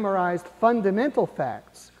never memorized fundamental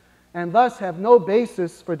facts and thus have no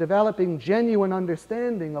basis for developing genuine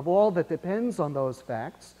understanding of all that depends on those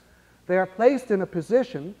facts, they are placed in a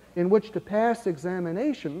position in which to pass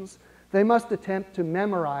examinations they must attempt to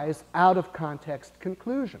memorize out-of-context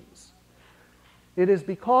conclusions. It is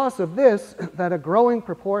because of this that a growing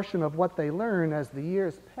proportion of what they learn as the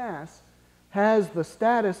years pass has the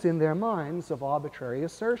status in their minds of arbitrary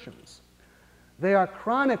assertions. They are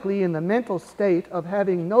chronically in the mental state of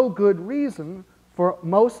having no good reason for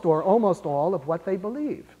most or almost all of what they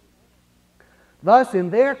believe. Thus, in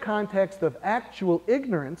their context of actual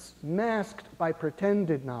ignorance masked by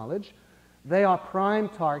pretended knowledge, they are prime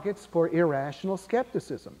targets for irrational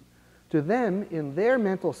skepticism. To them, in their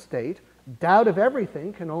mental state, doubt of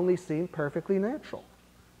everything can only seem perfectly natural.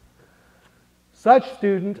 Such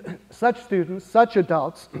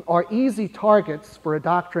adults are easy targets for a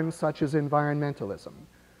doctrine such as environmentalism.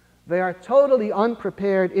 They are totally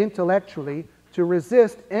unprepared intellectually to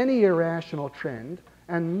resist any irrational trend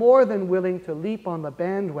and more than willing to leap on the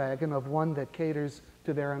bandwagon of one that caters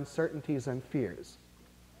to their uncertainties and fears.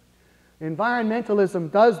 Environmentalism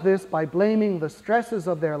does this by blaming the stresses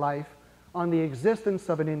of their life on the existence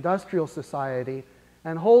of an industrial society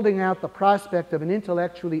and holding out the prospect of an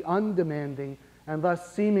intellectually undemanding and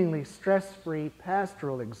thus seemingly stress-free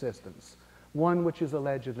pastoral existence, one which is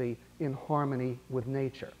allegedly in harmony with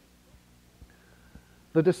nature.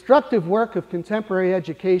 The destructive work of contemporary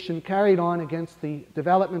education carried on against the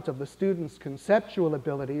development of the students' conceptual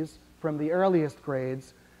abilities from the earliest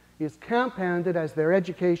grades is compounded as their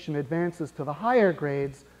education advances to the higher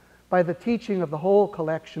grades by the teaching of the whole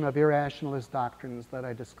collection of irrationalist doctrines that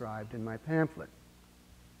I described in my pamphlet.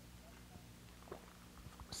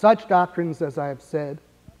 Such doctrines, as I have said,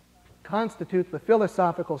 constitute the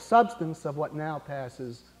philosophical substance of what now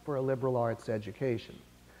passes for a liberal arts education.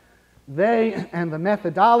 They and the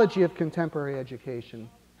methodology of contemporary education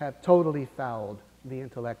have totally fouled the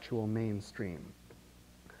intellectual mainstream.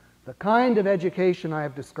 The kind of education I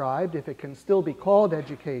have described, if it can still be called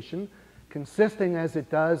education, consisting as it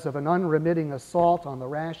does of an unremitting assault on the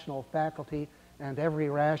rational faculty and every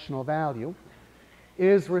rational value,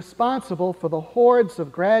 is responsible for the hordes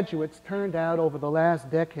of graduates turned out over the last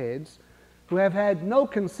decades who have had no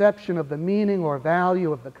conception of the meaning or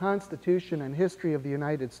value of the Constitution and history of the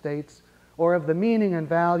United States, or of the meaning and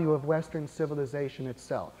value of Western civilization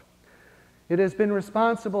itself. It has been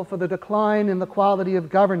responsible for the decline in the quality of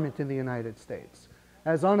government in the United States,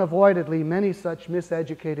 as unavoidably many such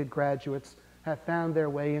miseducated graduates have found their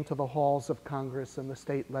way into the halls of Congress and the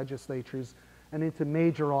state legislatures and into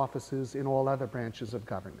major offices in all other branches of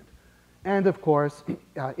government. And, of course,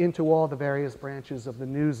 into all the various branches of the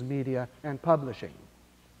news media and publishing.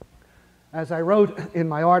 As I wrote in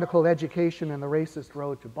my article, Education and the Racist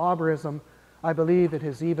Road to Barbarism, I believe it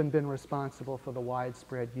has even been responsible for the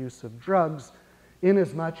widespread use of drugs,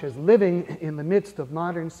 inasmuch as living in the midst of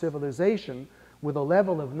modern civilization with a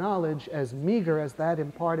level of knowledge as meager as that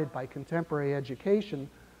imparted by contemporary education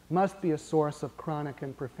must be a source of chronic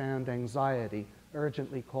and profound anxiety,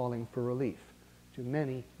 urgently calling for relief. To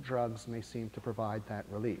many, drugs may seem to provide that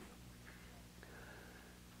relief.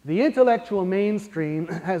 The intellectual mainstream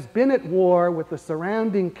has been at war with the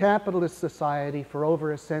surrounding capitalist society for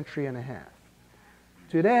over a century and a half.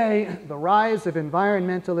 Today, the rise of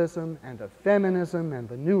environmentalism and of feminism and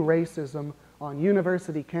the new racism on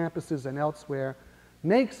university campuses and elsewhere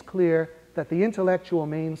makes clear that the intellectual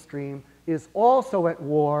mainstream is also at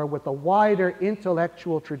war with the wider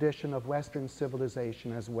intellectual tradition of Western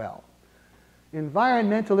civilization as well.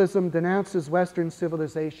 Environmentalism denounces Western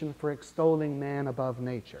civilization for extolling man above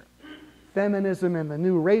nature. Feminism and the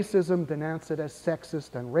new racism denounce it as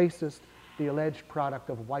sexist and racist, the alleged product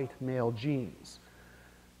of white male genes.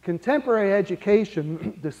 Contemporary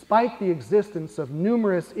education, despite the existence of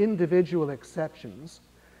numerous individual exceptions,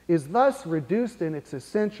 is thus reduced in its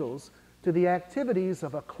essentials to the activities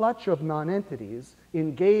of a clutch of nonentities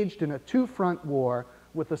engaged in a two-front war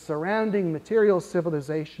with the surrounding material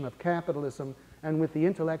civilization of capitalism and with the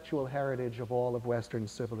intellectual heritage of all of Western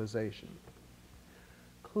civilization.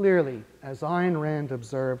 Clearly, as Ayn Rand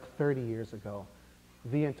observed 30 years ago,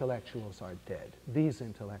 the intellectuals are dead. These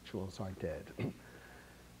intellectuals are dead.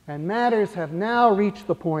 And matters have now reached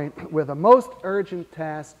the point where the most urgent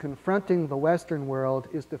task confronting the Western world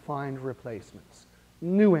is to find replacements,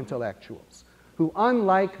 new intellectuals, who,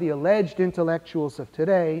 unlike the alleged intellectuals of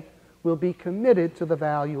today, will be committed to the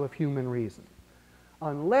value of human reason.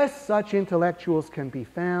 Unless such intellectuals can be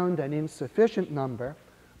found, and in sufficient number,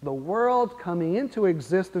 the world coming into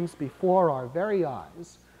existence before our very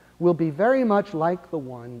eyes will be very much like the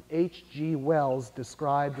one H.G. Wells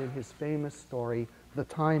described in his famous story, The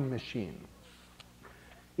Time Machine.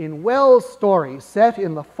 In Wells' story, set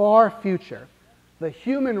in the far future, the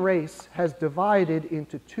human race has divided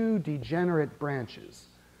into two degenerate branches: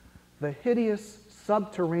 the hideous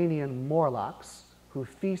subterranean Morlocks, who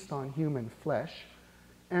feast on human flesh,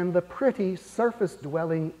 and the pretty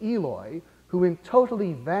surface-dwelling Eloi, who in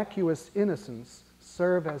totally vacuous innocence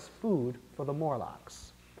serve as food for the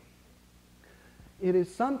Morlocks. It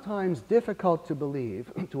is sometimes difficult to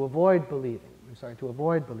believe, to avoid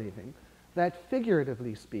believing, that,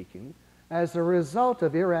 figuratively speaking, as a result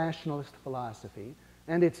of irrationalist philosophy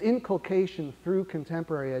and its inculcation through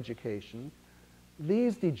contemporary education,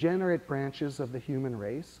 these degenerate branches of the human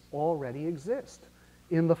race already exist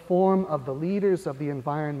in the form of the leaders of the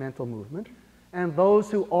environmental movement and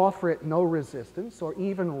those who offer it no resistance or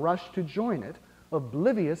even rush to join it,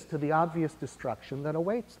 oblivious to the obvious destruction that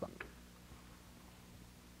awaits them.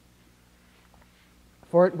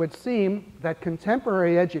 For it would seem that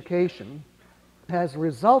contemporary education has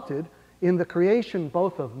resulted in the creation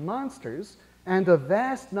both of monsters and of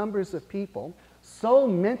vast numbers of people so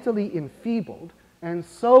mentally enfeebled and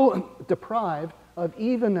so deprived of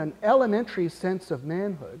even an elementary sense of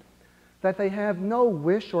manhood that they have no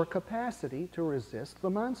wish or capacity to resist the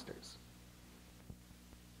monsters.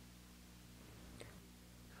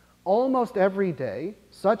 Almost every day,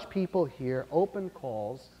 such people hear open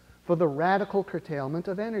calls for the radical curtailment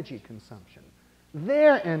of energy consumption,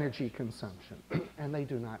 their energy consumption, and they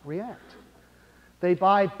do not react. They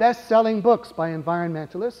buy best-selling books by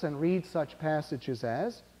environmentalists and read such passages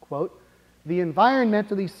as, quote, "The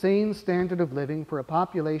environmentally sane standard of living for a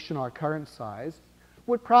population our current size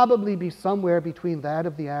would probably be somewhere between that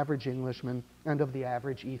of the average Englishman and of the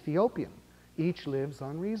average Ethiopian. Each lives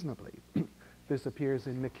unreasonably." This appears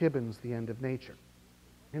in McKibben's The End of Nature.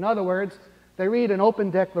 In other words, they read an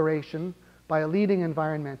open declaration by a leading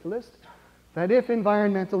environmentalist that if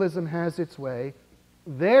environmentalism has its way,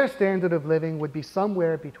 their standard of living would be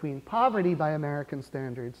somewhere between poverty by American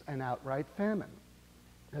standards and outright famine.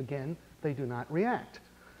 Again, they do not react.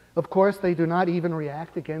 Of course, they do not even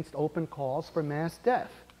react against open calls for mass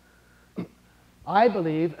death. I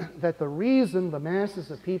believe that the reason the masses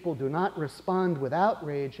of people do not respond with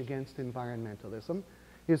outrage against environmentalism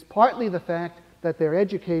is partly the fact that their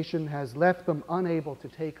education has left them unable to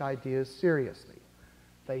take ideas seriously.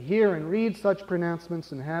 They hear and read such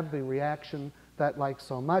pronouncements and have the reaction that, like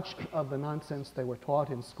so much of the nonsense they were taught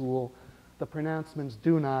in school, the pronouncements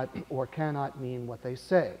do not or cannot mean what they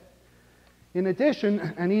say. In addition,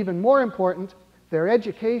 and even more important, their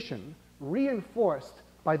education, reinforced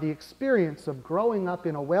by the experience of growing up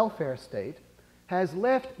in a welfare state, has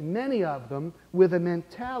left many of them with a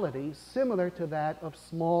mentality similar to that of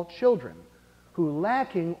small children, who,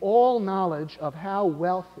 lacking all knowledge of how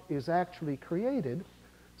wealth is actually created,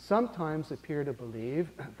 sometimes appear to believe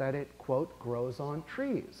that it, quote, grows on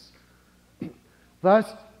trees.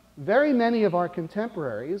 Thus, very many of our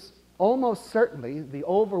contemporaries, almost certainly the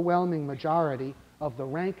overwhelming majority of the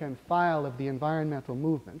rank and file of the environmental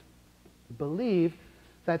movement, believe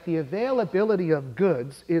that the availability of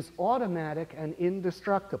goods is automatic and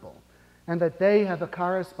indestructible, and that they have a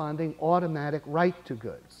corresponding automatic right to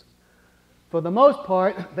goods. For the most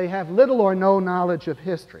part, they have little or no knowledge of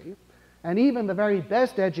history, and even the very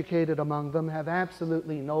best educated among them have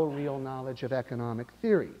absolutely no real knowledge of economic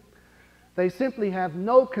theory. They simply have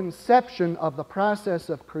no conception of the process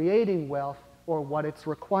of creating wealth or what its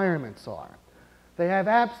requirements are. They have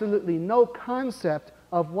absolutely no concept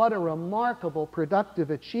of what a remarkable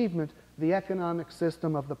productive achievement the economic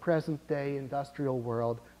system of the present-day industrial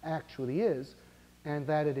world actually is, and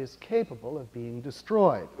that it is capable of being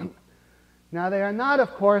destroyed. Now, they are not,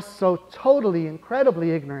 of course, so totally,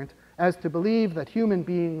 incredibly ignorant as to believe that human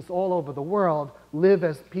beings all over the world live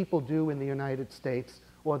as people do in the United States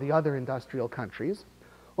or the other industrial countries,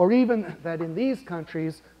 or even that in these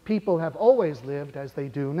countries people have always lived as they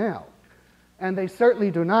do now. And they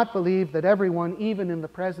certainly do not believe that everyone, even in the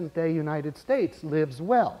present-day United States, lives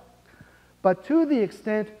well. But to the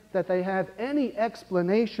extent that they have any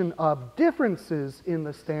explanation of differences in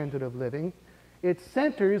the standard of living, it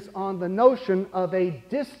centers on the notion of a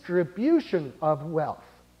distribution of wealth.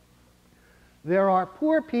 There are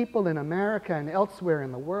poor people in America and elsewhere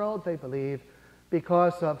in the world, they believe,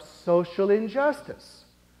 because of social injustice.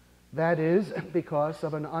 That is, because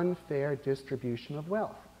of an unfair distribution of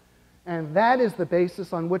wealth. And that is the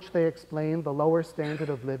basis on which they explain the lower standard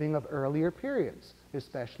of living of earlier periods,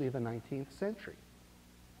 especially the 19th century.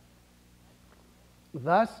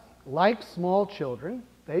 Thus, like small children,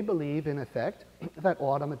 they believe, in effect, that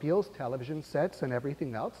automobiles, television sets, and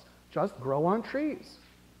everything else just grow on trees.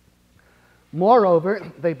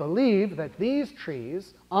 Moreover, they believe that these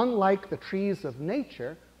trees, unlike the trees of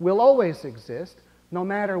nature, will always exist no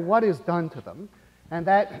matter what is done to them, and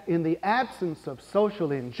that in the absence of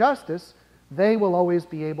social injustice, they will always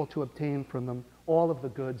be able to obtain from them all of the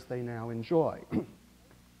goods they now enjoy.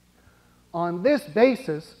 On this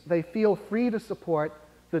basis, they feel free to support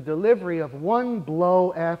the delivery of one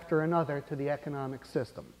blow after another to the economic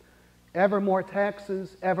system. Ever more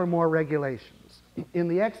taxes, ever more regulations, in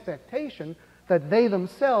the expectation that they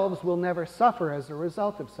themselves will never suffer as a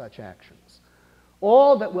result of such actions.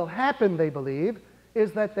 All that will happen, they believe,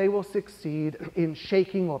 is that they will succeed in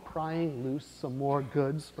shaking or prying loose some more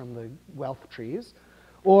goods from the wealth trees,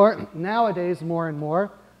 or nowadays more and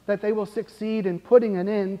more, that they will succeed in putting an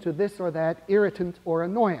end to this or that irritant or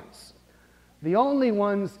annoyance. The only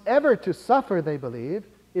ones ever to suffer, they believe,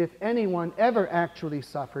 if anyone ever actually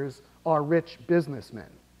suffers, are rich businessmen.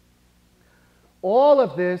 All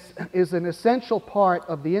of this is an essential part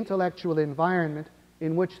of the intellectual environment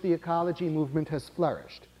in which the ecology movement has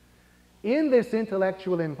flourished. In this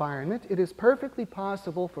intellectual environment, it is perfectly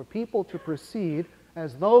possible for people to proceed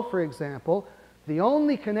as though, for example, the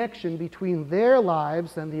only connection between their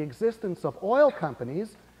lives and the existence of oil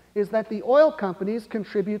companies is that the oil companies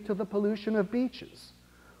contribute to the pollution of beaches,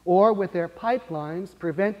 or with their pipelines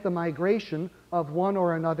prevent the migration of one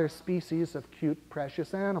or another species of cute,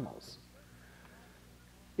 precious animals.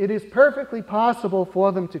 It is perfectly possible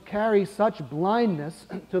for them to carry such blindness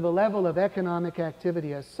to the level of economic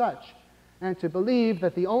activity as such, and to believe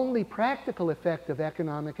that the only practical effect of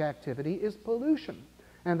economic activity is pollution,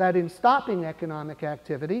 and that in stopping economic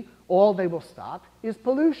activity, all they will stop is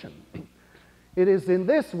pollution. It is in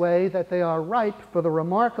this way that they are ripe for the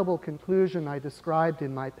remarkable conclusion I described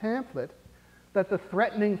in my pamphlet, that the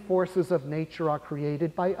threatening forces of nature are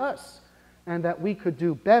created by us, and that we could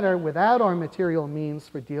do better without our material means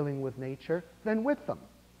for dealing with nature than with them.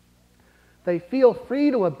 They feel free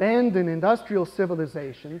to abandon industrial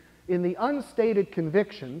civilization in the unstated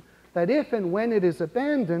conviction that if and when it is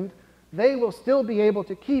abandoned, they will still be able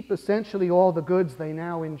to keep essentially all the goods they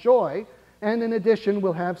now enjoy, and in addition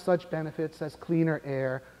will have such benefits as cleaner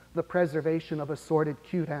air, the preservation of assorted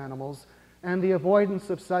cute animals, and the avoidance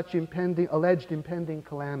of such alleged impending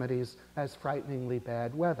calamities as frighteningly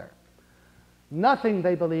bad weather. Nothing,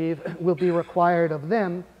 they believe, will be required of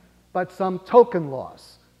them but some token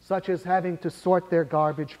loss, such as having to sort their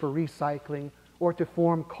garbage for recycling or to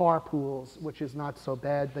form carpools, which is not so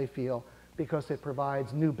bad, they feel, because it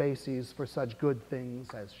provides new bases for such good things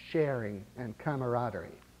as sharing and camaraderie.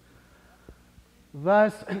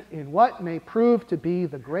 Thus, in what may prove to be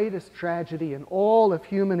the greatest tragedy in all of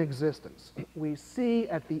human existence, we see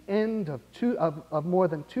at the end of more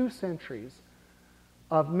than 2 centuries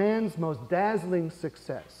of man's most dazzling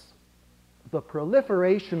success, the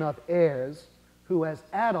proliferation of heirs who as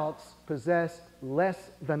adults possess less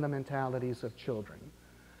than the mentalities of children.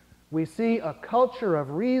 We see a culture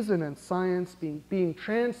of reason and science being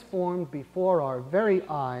transformed before our very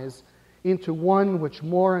eyes into one which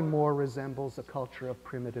more and more resembles a culture of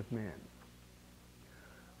primitive man.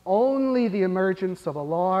 Only the emergence of a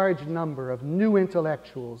large number of new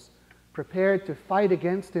intellectuals prepared to fight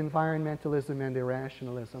against environmentalism and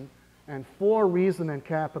irrationalism and for reason and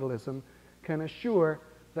capitalism can assure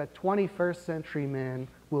that 21st century man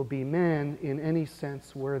will be man in any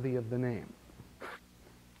sense worthy of the name.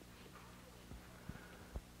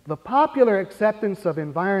 The popular acceptance of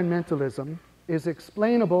environmentalism is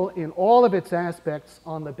explainable in all of its aspects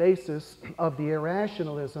on the basis of the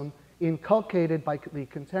irrationalism inculcated by the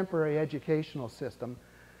contemporary educational system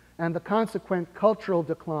and the consequent cultural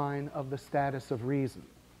decline of the status of reason.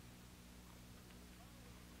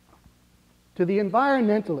 To the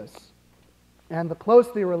environmentalists and the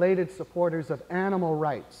closely related supporters of animal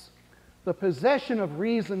rights, the possession of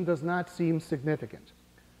reason does not seem significant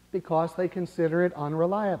because they consider it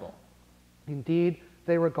unreliable. Indeed,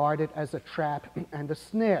 they regard it as a trap and a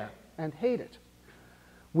snare and hate it.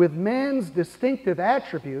 With man's distinctive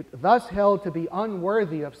attribute, thus held to be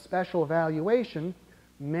unworthy of special valuation,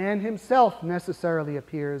 man himself necessarily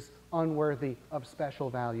appears unworthy of special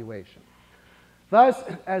valuation. Thus,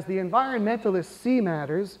 as the environmentalists see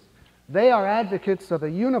matters, they are advocates of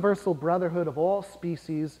a universal brotherhood of all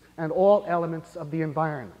species and all elements of the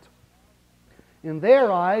environment. In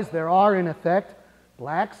their eyes, there are, in effect,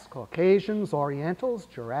 blacks, Caucasians, Orientals,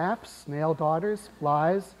 giraffes, snail darters,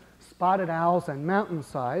 flies, spotted owls, and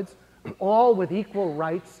mountainsides, all with equal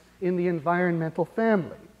rights in the environmental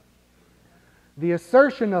family. The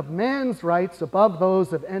assertion of man's rights above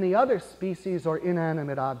those of any other species or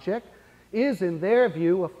inanimate object is, in their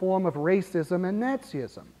view, a form of racism and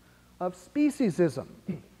Nazism, of speciesism,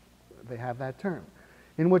 they have that term,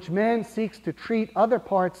 in which man seeks to treat other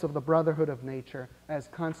parts of the brotherhood of nature as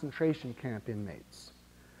concentration camp inmates.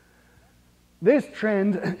 This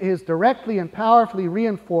trend is directly and powerfully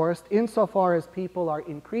reinforced insofar as people are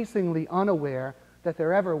increasingly unaware that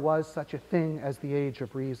there ever was such a thing as the Age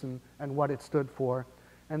of Reason and what it stood for,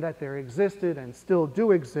 and that there existed and still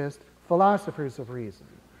do exist philosophers of reason.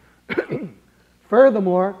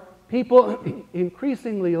 Furthermore, people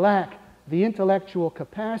increasingly lack the intellectual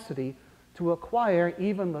capacity to acquire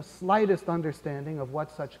even the slightest understanding of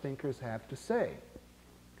what such thinkers have to say.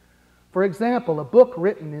 For example, a book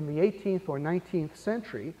written in the 18th or 19th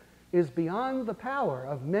century is beyond the power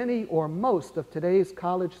of many or most of today's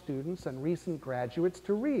college students and recent graduates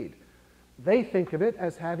to read. They think of it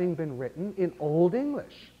as having been written in Old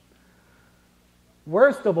English.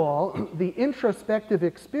 Worst of all, the introspective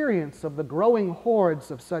experience of the growing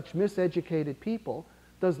hordes of such miseducated people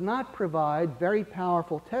does not provide very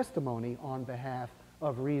powerful testimony on behalf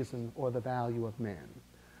of reason or the value of man.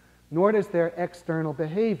 Nor does their external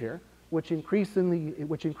behavior, which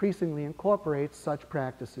increasingly incorporates such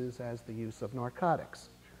practices as the use of narcotics.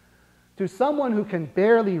 To someone who can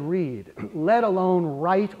barely read, let alone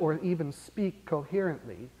write or even speak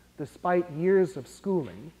coherently, despite years of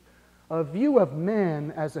schooling, a view of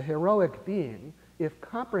man as a heroic being, if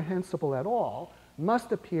comprehensible at all,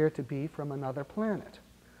 must appear to be from another planet.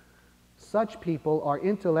 Such people are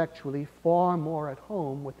intellectually far more at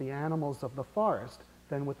home with the animals of the forest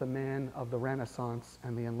than with the man of the Renaissance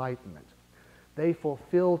and the Enlightenment. They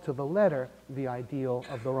fulfill to the letter the ideal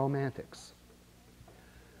of the Romantics.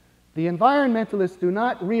 The environmentalists do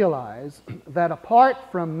not realize that apart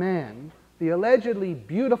from man, the allegedly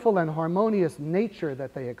beautiful and harmonious nature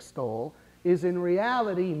that they extol is in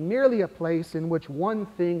reality merely a place in which one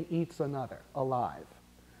thing eats another, alive.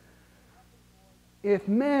 If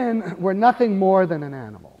man were nothing more than an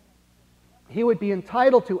animal, he would be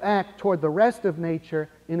entitled to act toward the rest of nature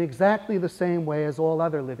in exactly the same way as all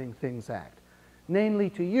other living things act. namely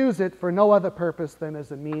to use it for no other purpose than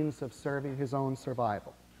as a means of serving his own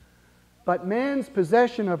survival. But man's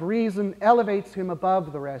possession of reason elevates him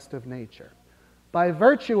above the rest of nature. By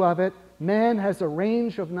virtue of it, man has a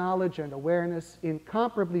range of knowledge and awareness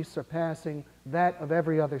incomparably surpassing that of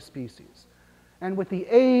every other species. And with the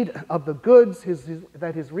aid of the goods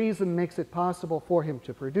that his reason makes it possible for him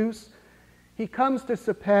to produce, he comes to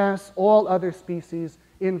surpass all other species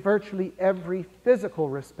in virtually every physical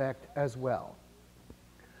respect as well.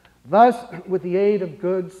 Thus, with the aid of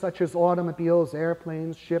goods such as automobiles,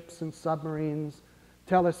 airplanes, ships and submarines,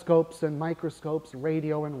 telescopes and microscopes,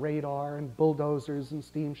 radio and radar, and bulldozers and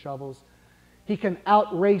steam shovels, he can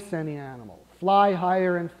outrace any animal, fly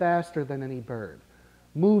higher and faster than any bird,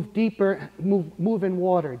 move in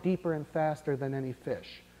water deeper and faster than any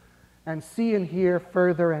fish, and see and hear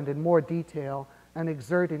further and in more detail, and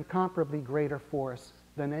exert incomparably greater force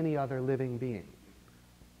than any other living being.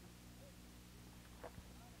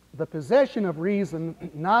 The possession of reason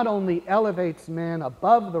not only elevates man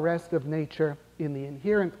above the rest of nature in the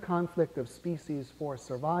inherent conflict of species for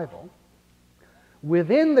survival,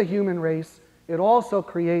 within the human race, it also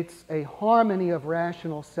creates a harmony of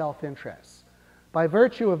rational self-interests by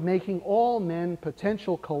virtue of making all men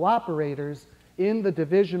potential cooperators in the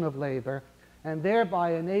division of labor, and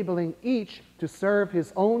thereby enabling each to serve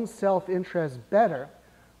his own self-interest better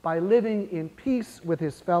by living in peace with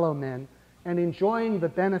his fellow men and enjoying the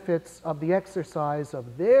benefits of the exercise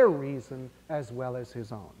of their reason as well as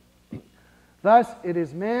his own. Thus, it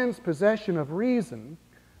is man's possession of reason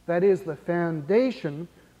that is the foundation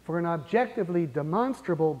for an objectively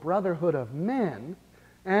demonstrable brotherhood of men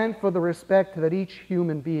and for the respect that each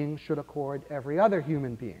human being should accord every other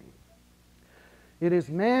human being. It is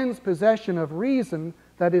man's possession of reason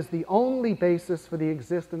that is the only basis for the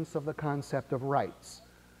existence of the concept of rights.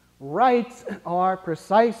 Rights are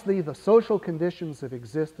precisely the social conditions of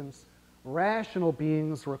existence rational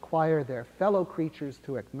beings require their fellow creatures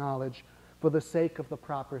to acknowledge for the sake of the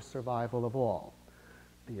proper survival of all.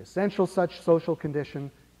 The essential such social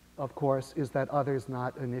condition, of course, is that others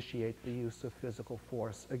not initiate the use of physical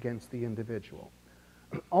force against the individual.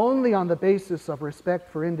 Only on the basis of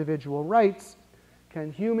respect for individual rights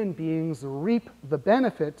can human beings reap the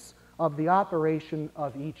benefits of the operation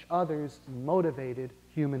of each other's motivated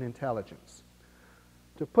human intelligence.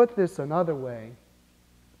 To put this another way,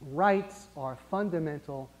 rights are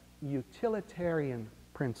fundamental utilitarian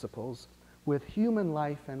principles with human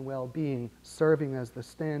life and well-being serving as the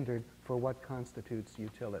standard for what constitutes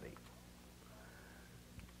utility.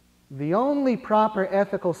 The only proper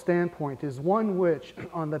ethical standpoint is one which,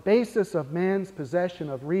 on the basis of man's possession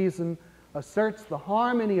of reason, asserts the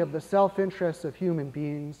harmony of the self-interests of human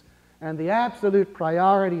beings and the absolute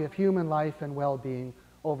priority of human life and well-being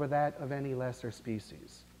over that of any lesser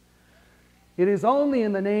species. It is only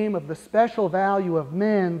in the name of the special value of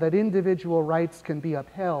man that individual rights can be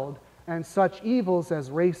upheld and such evils as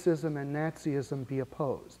racism and Nazism be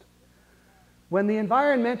opposed. When the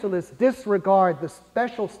environmentalists disregard the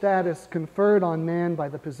special status conferred on man by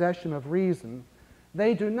the possession of reason,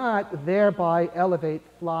 they do not thereby elevate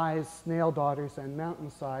flies, snail daughters, and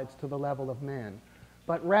mountainsides to the level of man,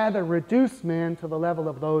 but rather reduce man to the level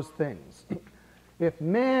of those things. If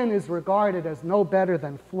man is regarded as no better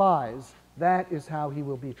than flies, that is how he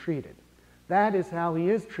will be treated. That is how he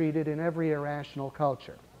is treated in every irrational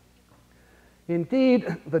culture. Indeed,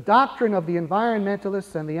 the doctrine of the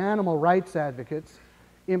environmentalists and the animal rights advocates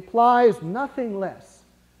implies nothing less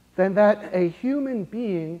than that a human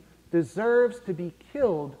being deserves to be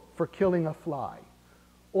killed for killing a fly,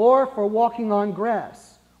 or for walking on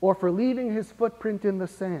grass, or for leaving his footprint in the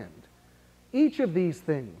sand. Each of these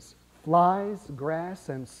things, flies, grass,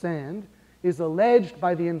 and sand, is alleged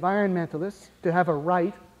by the environmentalists to have a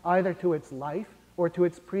right either to its life or to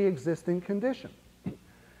its pre-existing condition.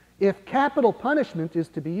 If capital punishment is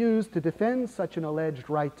to be used to defend such an alleged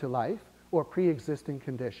right to life or pre-existing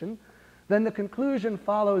condition, then the conclusion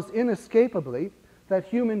follows inescapably that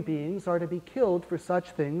human beings are to be killed for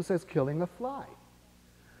such things as killing a fly.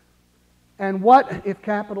 And what if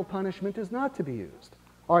capital punishment is not to be used?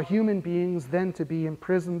 Are human beings then to be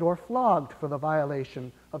imprisoned or flogged for the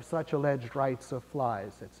violation of such alleged rights of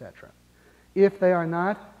flies, etc.? If they are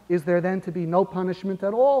not, is there then to be no punishment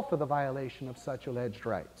at all for the violation of such alleged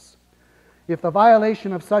rights? If the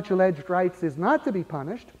violation of such alleged rights is not to be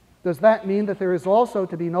punished, does that mean that there is also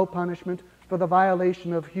to be no punishment for the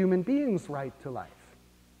violation of human beings' right to life?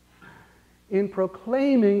 In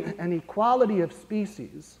proclaiming an equality of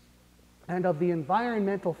species and of the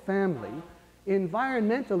environmental family,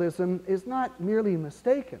 environmentalism is not merely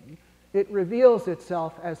mistaken, it reveals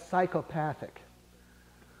itself as psychopathic.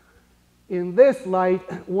 In this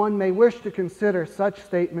light, one may wish to consider such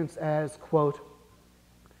statements as, quote,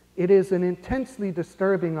 "It is an intensely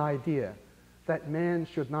disturbing idea that man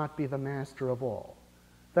should not be the master of all,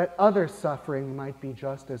 that other suffering might be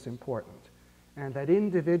just as important, and that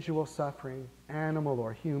individual suffering, animal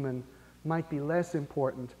or human, might be less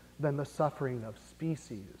important than the suffering of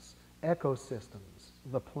species, ecosystems,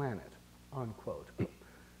 the planet," unquote.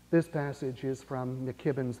 This passage is from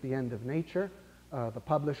McKibben's The End of Nature. The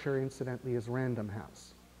publisher, incidentally, is Random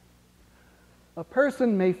House. A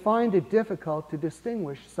person may find it difficult to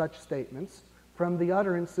distinguish such statements from the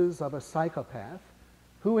utterances of a psychopath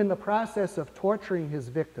who, in the process of torturing his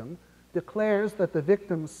victim, declares that the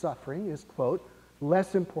victim's suffering is, quote,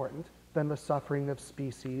 "less important than the suffering of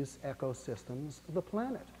species, ecosystems, the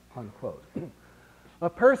planet," unquote. A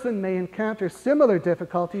person may encounter similar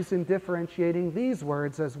difficulties in differentiating these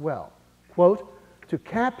words as well. Quote, "To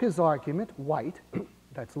cap his argument, White,"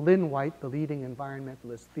 that's Lynn White, the leading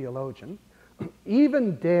environmentalist theologian,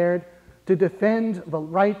 "even dared to defend the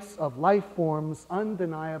rights of life forms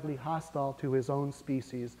undeniably hostile to his own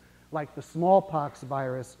species, like the smallpox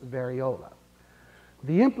virus variola.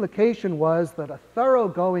 The implication was that a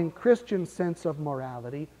thoroughgoing Christian sense of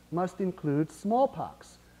morality must include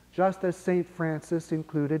smallpox, just as St. Francis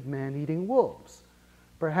included man-eating wolves.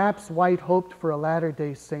 Perhaps White hoped for a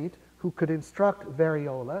latter-day saint who could instruct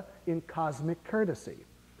variola in cosmic courtesy.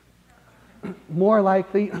 More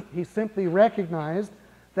likely, he simply recognized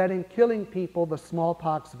that in killing people, the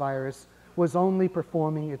smallpox virus was only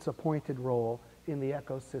performing its appointed role in the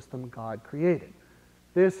ecosystem God created."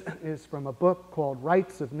 This is from a book called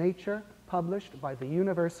Rights of Nature, published by the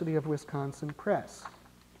University of Wisconsin Press.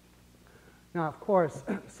 Now, of course,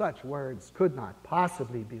 such words could not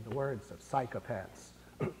possibly be the words of psychopaths.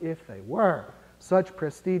 If they were, such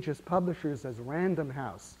prestigious publishers as Random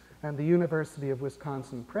House and the University of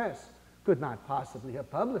Wisconsin Press could not possibly have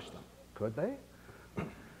published them, could they?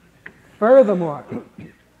 Furthermore,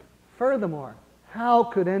 how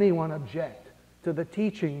could anyone object to the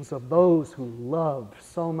teachings of those who love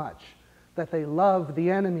so much that they love the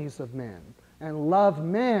enemies of man and love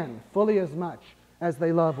man fully as much as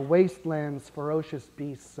they love wastelands, ferocious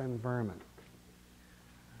beasts, and vermin?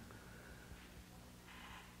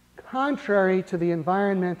 Contrary to the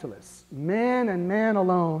environmentalists, man and man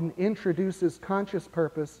alone introduces conscious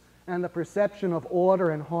purpose and the perception of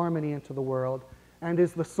order and harmony into the world, and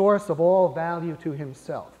is the source of all value to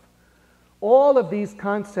himself. All of these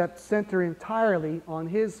concepts center entirely on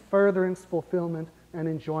his furtherance, fulfillment, and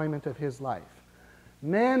enjoyment of his life.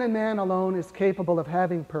 Man and man alone is capable of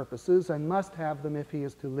having purposes and must have them if he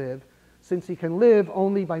is to live, since he can live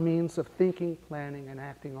only by means of thinking, planning, and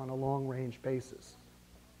acting on a long-range basis.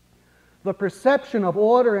 The perception of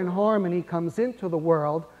order and harmony comes into the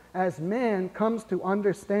world as man comes to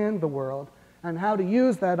understand the world and how to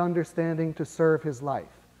use that understanding to serve his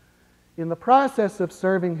life. In the process of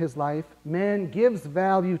serving his life, man gives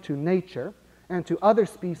value to nature and to other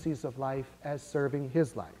species of life as serving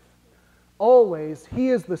his life. Always, he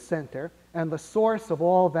is the center and the source of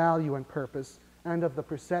all value and purpose and of the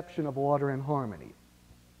perception of order and harmony.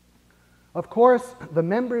 Of course, the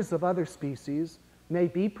members of other species may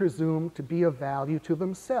be presumed to be of value to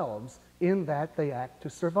themselves in that they act to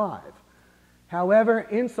survive. However,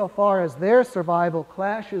 insofar as their survival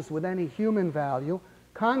clashes with any human value,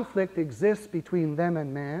 conflict exists between them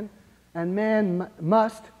and man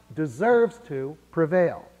must, deserves to,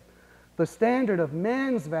 prevail. The standard of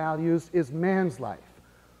man's values is man's life.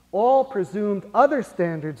 All presumed other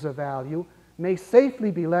standards of value may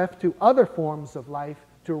safely be left to other forms of life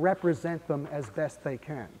to represent them as best they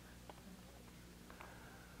can.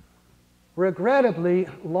 Regrettably,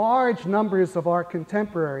 large numbers of our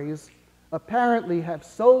contemporaries apparently have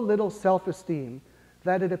so little self-esteem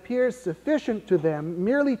that it appears sufficient to them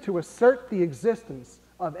merely to assert the existence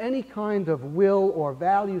of any kind of will or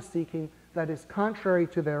value-seeking that is contrary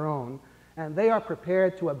to their own, and they are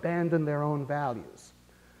prepared to abandon their own values.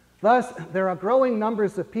 Thus, there are growing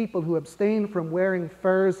numbers of people who abstain from wearing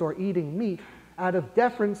furs or eating meat out of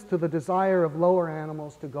deference to the desire of lower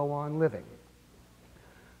animals to go on living.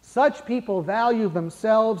 Such people value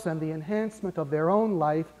themselves and the enhancement of their own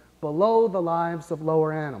life below the lives of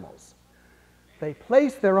lower animals. They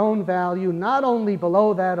place their own value not only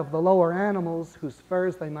below that of the lower animals whose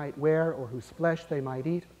furs they might wear or whose flesh they might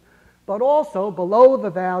eat, but also below the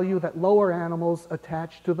value that lower animals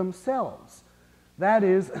attach to themselves. That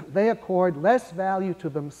is, they accord less value to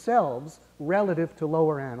themselves relative to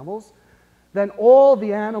lower animals than all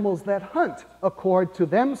the animals that hunt accord to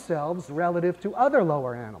themselves relative to other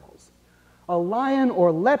lower animals. A lion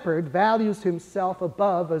or leopard values himself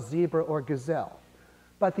above a zebra or gazelle.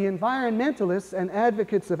 But the environmentalists and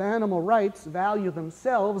advocates of animal rights value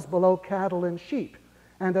themselves below cattle and sheep,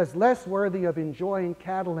 and as less worthy of enjoying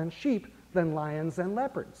cattle and sheep than lions and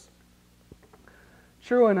leopards.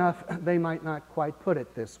 True enough, they might not quite put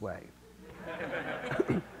it this way.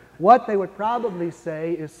 What they would probably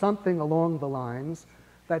say is something along the lines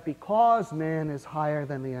that because man is higher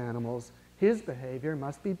than the animals, his behavior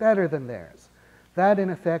must be better than theirs. That,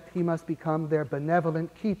 in effect, he must become their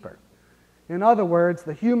benevolent keeper. In other words,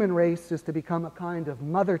 the human race is to become a kind of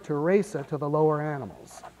Mother Teresa to the lower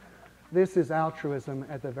animals. This is altruism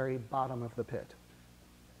at the very bottom of the pit.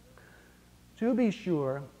 To be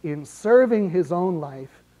sure, in serving his own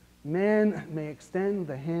life, man may extend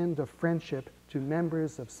the hand of friendship to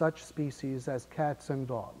members of such species as cats and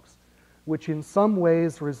dogs, which in some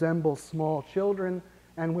ways resemble small children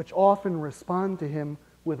and which often respond to him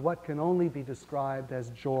with what can only be described as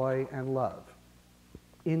joy and love.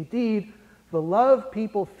 Indeed, the love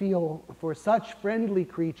people feel for such friendly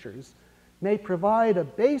creatures may provide a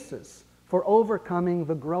basis for overcoming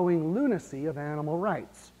the growing lunacy of animal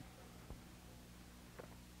rights.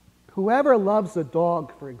 Whoever loves a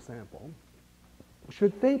dog, for example,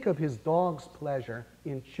 should think of his dog's pleasure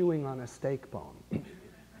in chewing on a steak bone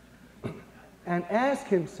and ask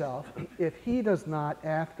himself if he does not,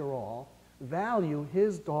 after all, value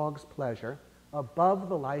his dog's pleasure above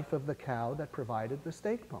the life of the cow that provided the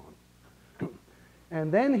steak bone. And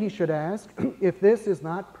then he should ask if this is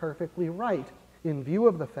not perfectly right in view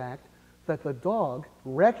of the fact that the dog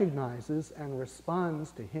recognizes and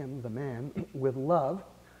responds to him, the man, with love,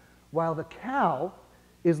 while the cow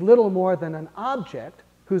is little more than an object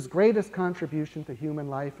whose greatest contribution to human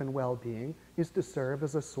life and well-being is to serve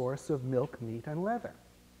as a source of milk, meat, and leather.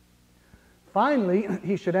 Finally,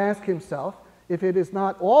 he should ask himself if it is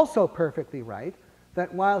not also perfectly right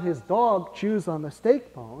that while his dog chews on the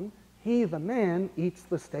steak bone, he, the man, eats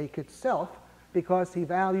the steak itself because he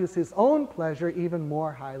values his own pleasure even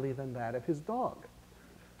more highly than that of his dog.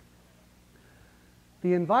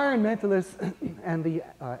 The environmentalists and the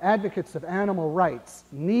advocates of animal rights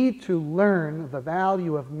need to learn the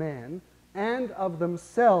value of man and of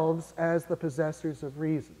themselves as the possessors of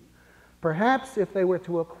reason. Perhaps if they were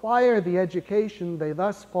to acquire the education they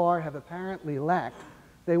thus far have apparently lacked,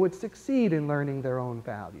 they would succeed in learning their own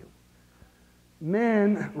value.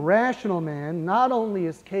 Man, rational man, not only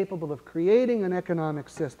is capable of creating an economic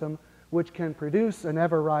system which can produce an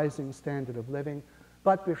ever-rising standard of living,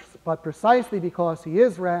 but precisely because he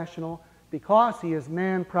is rational, because he is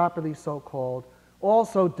man properly so called,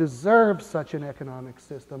 also deserves such an economic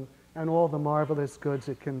system and all the marvelous goods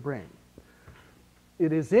it can bring.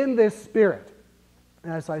 It is in this spirit,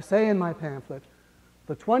 as I say in my pamphlet,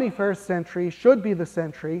 the 21st century should be the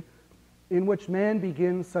century in which man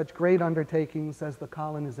begins such great undertakings as the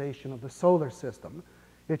colonization of the solar system.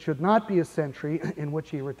 It should not be a century in which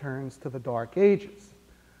he returns to the Dark Ages.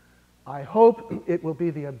 I hope it will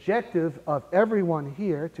be the objective of everyone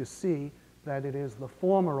here to see that it is the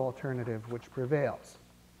former alternative which prevails.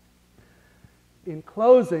 In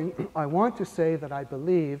closing, I want to say that I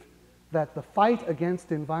believe that the fight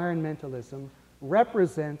against environmentalism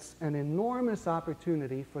represents an enormous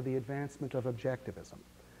opportunity for the advancement of objectivism.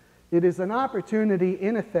 It is an opportunity,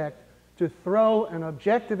 in effect, to throw an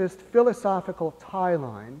objectivist philosophical tie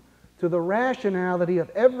line to the rationality of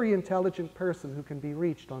every intelligent person who can be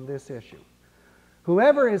reached on this issue.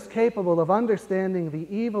 Whoever is capable of understanding the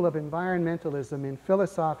evil of environmentalism in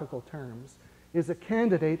philosophical terms is a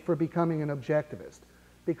candidate for becoming an objectivist,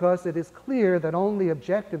 because it is clear that only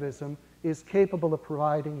objectivism is capable of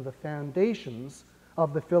providing the foundations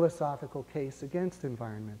of the philosophical case against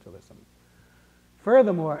environmentalism.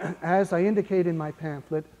 Furthermore, as I indicate in my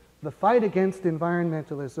pamphlet, the fight against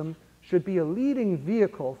environmentalism should be a leading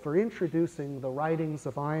vehicle for introducing the writings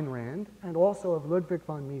of Ayn Rand and also of Ludwig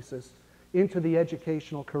von Mises into the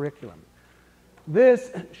educational curriculum.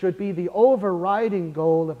 This should be the overriding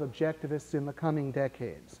goal of objectivists in the coming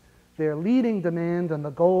decades, their leading demand and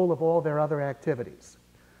the goal of all their other activities.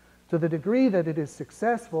 To the degree that it is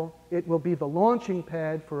successful, it will be the launching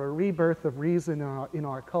pad for a rebirth of reason in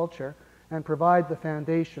our culture and provide the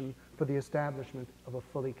foundation for the establishment of a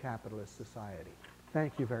fully capitalist society.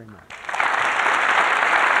 Thank you very much.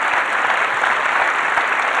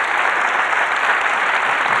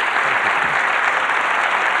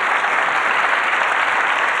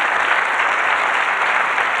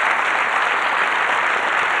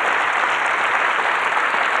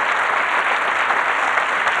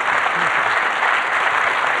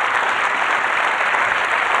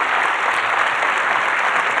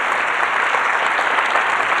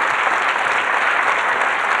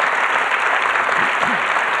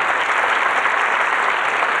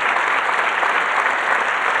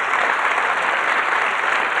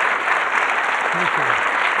 Thank you.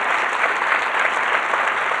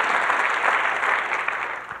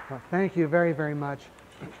 Well, thank you very, very much.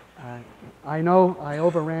 I know I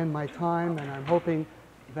overran my time, and I'm hoping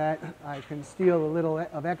that I can steal a little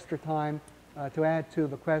of extra time to add to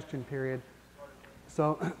the question period.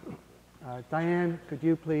 So, Diane, could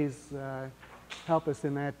you please help us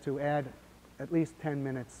in that to add at least 10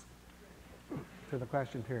 minutes to the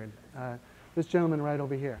question period? This gentleman right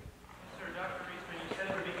over here. Sir, Dr. Reisman, you said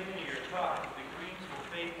at the beginning of your talk that the Greens will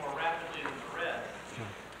fade more rapidly than the Reds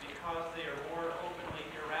because they are more openly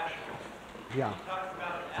irrational. Yeah. You talked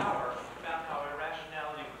about an hour about how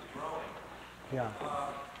irrationality was growing. Yeah.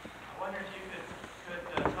 I wonder if you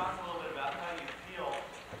could talk a little bit about how you feel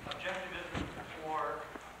objectivism or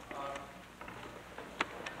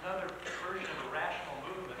another version of a rational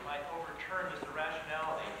movement might overturn this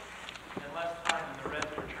irrationality in less time than the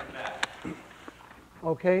Reds return back.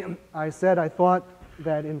 Okay, I said I thought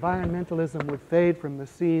that environmentalism would fade from the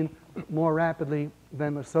scene more rapidly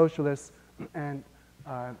than the socialists, and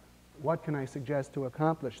what can I suggest to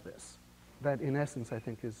accomplish this? That, in essence, I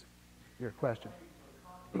think is your question.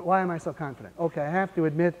 Why am I so confident? Okay, I have to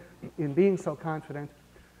admit, in being so confident,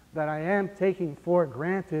 that I am taking for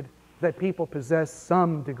granted that people possess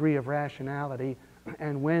some degree of rationality,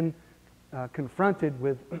 and when confronted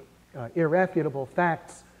with irrefutable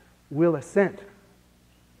facts, will assent.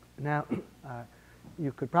 Now,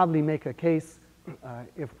 you could probably make a case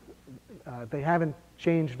if they haven't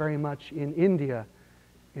changed very much in India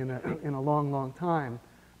in a long, long time.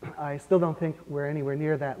 I still don't think we're anywhere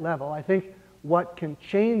near that level. I think what can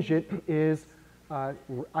change it is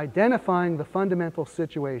identifying the fundamental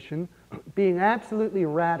situation, being absolutely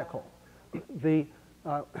radical.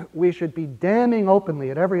 We should be damning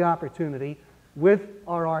openly at every opportunity with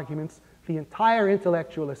our arguments the entire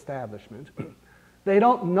intellectual establishment. They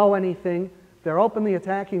don't know anything. They're openly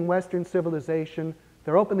attacking Western civilization.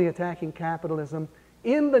 They're openly attacking capitalism.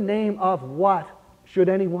 In the name of what should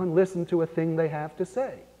anyone listen to a thing they have to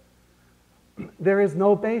say? There is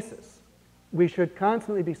no basis. We should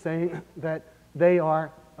constantly be saying that they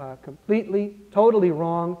are completely, totally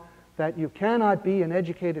wrong, that you cannot be an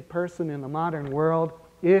educated person in the modern world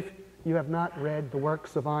if you have not read the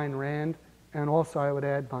works of Ayn Rand, and also I would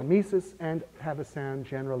add von Mises, and have a sound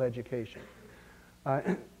general education.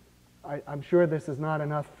 I'm sure this is not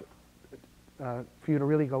enough for you to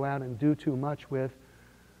really go out and do too much with.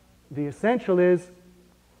 The essential is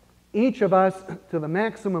each of us, to the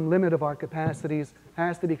maximum limit of our capacities,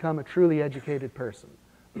 has to become a truly educated person.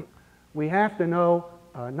 We have to know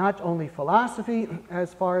not only philosophy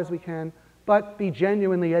as far as we can, but be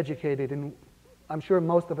genuinely educated, and I'm sure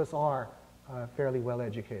most of us are fairly well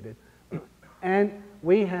educated. And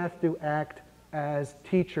we have to act as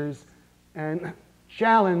teachers and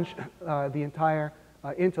challenge the entire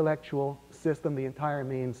intellectual system, the entire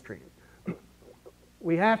mainstream.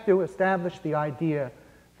 We have to establish the idea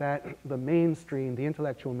that the mainstream, the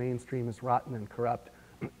intellectual mainstream, is rotten and corrupt.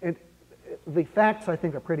 The facts, I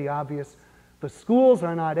think, are pretty obvious. The schools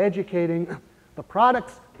are not educating. The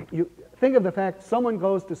products, you think of the fact someone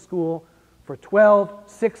goes to school for 12,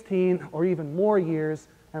 16, or even more years,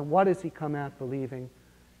 and what does he come out believing?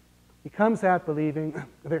 He comes out believing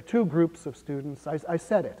there are two groups of students. I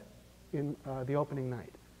said it in the opening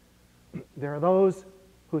night. There are those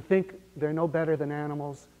who think they're no better than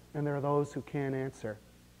animals, and there are those who can't answer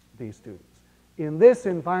these students. In this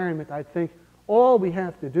environment, I think all we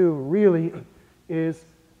have to do really is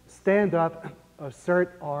stand up,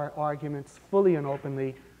 assert our arguments fully and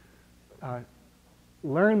openly,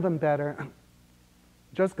 learn them better,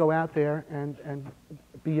 just go out there and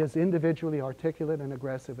be as individually articulate and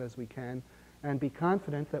aggressive as we can, and be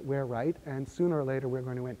confident that we're right, and sooner or later we're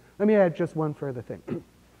going to win. Let me add just one further thing.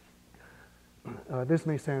 This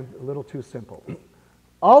may sound a little too simple.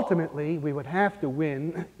 Ultimately, we would have to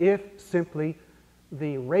win if simply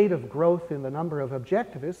the rate of growth in the number of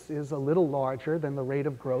objectivists is a little larger than the rate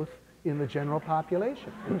of growth in the general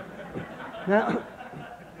population. Now,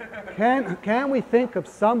 can we think of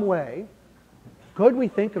some way, could we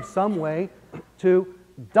think of some way to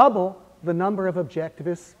double the number of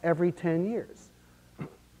objectivists every 10 years?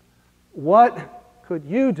 What could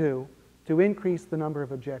you do to increase the number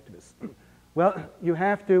of objectivists? Well, you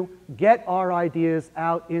have to get our ideas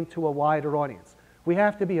out into a wider audience. We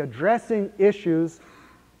have to be addressing issues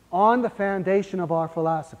on the foundation of our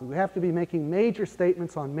philosophy. We have to be making major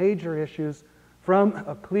statements on major issues from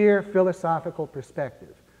a clear philosophical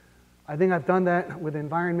perspective. I think I've done that with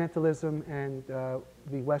environmentalism and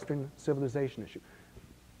the Western civilization issue.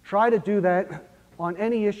 Try to do that on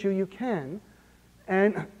any issue you can,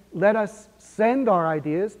 and let us send our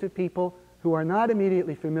ideas to people who are not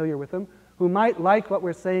immediately familiar with them, who might like what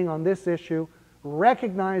we're saying on this issue,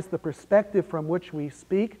 recognize the perspective from which we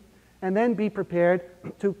speak, and then be prepared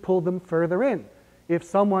to pull them further in. If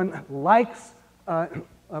someone likes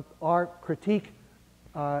our critique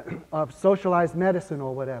of socialized medicine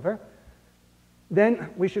or whatever, then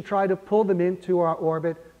we should try to pull them into our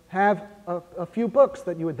orbit, have a few books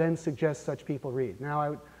that you would then suggest such people read.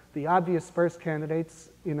 Now, the obvious first candidates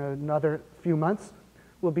in another few months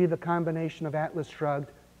will be the combination of Atlas Shrugged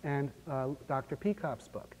and Dr. Peacock's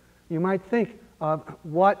book. You might think of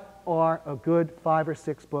what are a good 5 or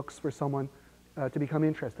 6 books for someone to become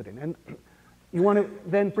interested in. And you want to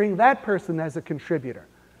then bring that person as a contributor.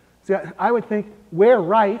 See, I would think we're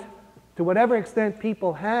right. To whatever extent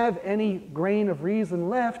people have any grain of reason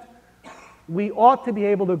left, we ought to be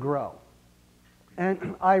able to grow.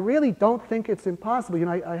 And I really don't think it's impossible. You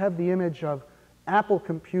know, I have the image of Apple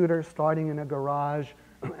computers starting in a garage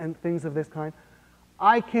and things of this kind.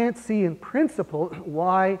 I can't see in principle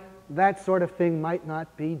why that sort of thing might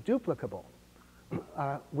not be duplicable.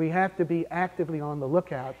 We have to be actively on the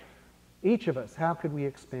lookout, each of us. How could we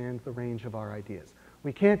expand the range of our ideas?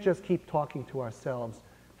 We can't just keep talking to ourselves.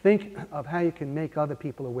 Think of how you can make other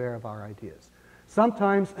people aware of our ideas.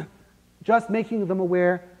 Sometimes just making them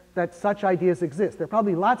aware that such ideas exist. There are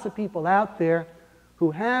probably lots of people out there who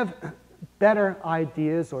have better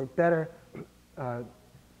ideas or better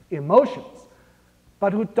emotions,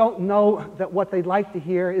 but who don't know that what they'd like to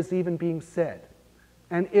hear is even being said.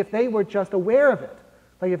 And if they were just aware of it,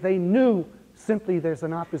 like if they knew simply there's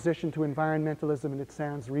an opposition to environmentalism and it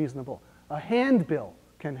sounds reasonable, a handbill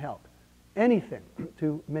can help. Anything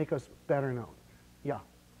to make us better known. Yeah.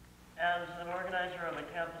 As an organizer of a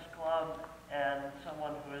campus club and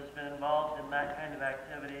someone who has been involved in that kind of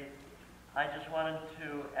activity, I just wanted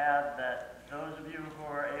to add that those of you who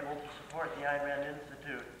are able to support the Ayn Rand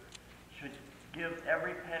Institute should give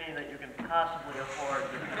every penny that you can possibly afford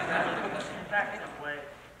to the most effective way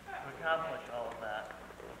to accomplish all of that.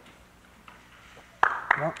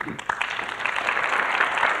 Well.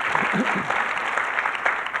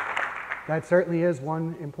 That certainly is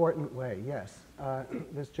one important way, yes.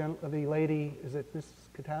 The lady, is it Ms.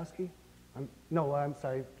 Katowski? No, I'm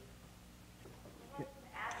sorry. I wanted to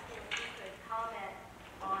ask you if you could comment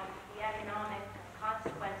on the economic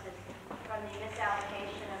consequences from the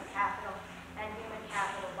misallocation of capital and human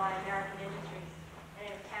capital by American industries in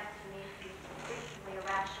an attempt to meet the increasingly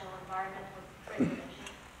irrational environmental regulations.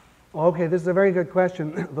 Okay, this is a very good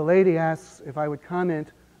question. The lady asks if I would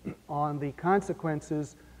comment on the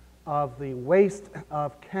consequences of the waste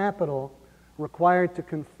of capital required to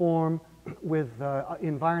conform with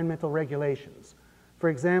environmental regulations. For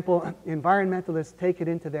example, environmentalists take it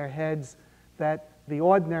into their heads that the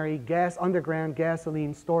ordinary underground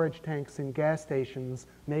gasoline storage tanks in gas stations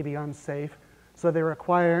may be unsafe, so they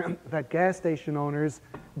require that gas station owners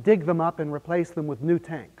dig them up and replace them with new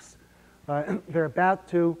tanks. They're about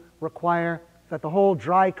to require that the whole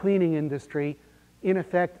dry cleaning industry in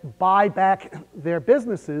effect, buy back their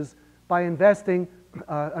businesses by investing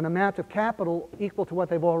an amount of capital equal to what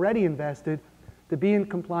they've already invested to be in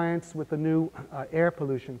compliance with the new air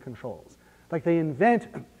pollution controls. Like they invent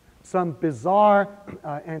some bizarre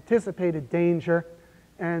anticipated danger,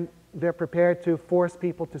 and they're prepared to force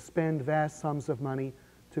people to spend vast sums of money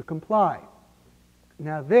to comply.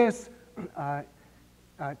 Now this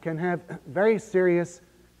can have very serious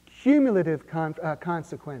cumulative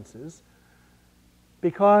consequences,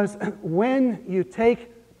 because when you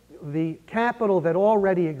take the capital that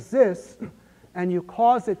already exists and you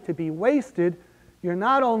cause it to be wasted, you're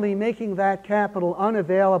not only making that capital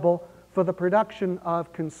unavailable for the production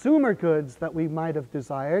of consumer goods that we might have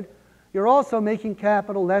desired, you're also making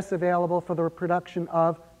capital less available for the production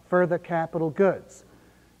of further capital goods.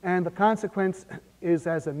 And the consequence is,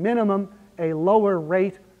 as a minimum, a lower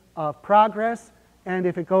rate of progress, and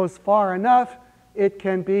if it goes far enough, it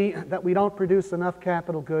can be that we don't produce enough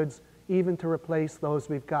capital goods even to replace those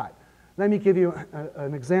we've got. Let me give you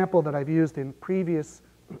an example that I've used in previous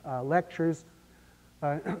lectures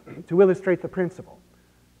to illustrate the principle.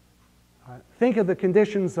 Think of the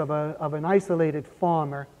conditions of an isolated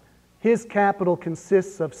farmer. His capital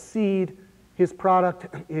consists of seed. His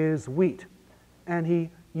product is wheat. And he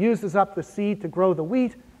uses up the seed to grow the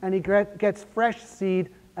wheat, and he gets fresh seed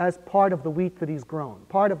as part of the wheat that he's grown.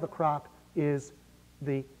 Part of the crop is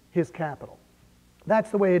his capital. That's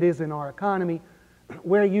the way it is in our economy.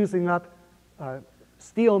 We're using up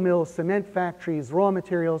steel mills, cement factories, raw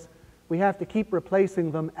materials. We have to keep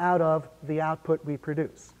replacing them out of the output we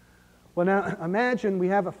produce. Well, now imagine we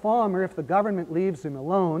have a farmer. If the government leaves him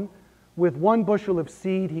alone, with 1 bushel of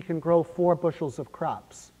seed, he can grow 4 bushels of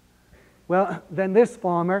crops. Well, then this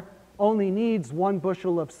farmer only needs 1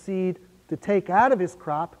 bushel of seed to take out of his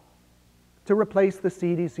crop to replace the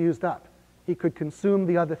seed he's used up. He could consume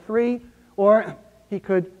the other 3, or he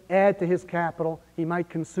could add to his capital. He might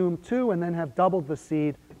consume 2 and then have doubled the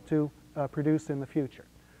seed to produce in the future.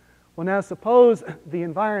 Well, now suppose the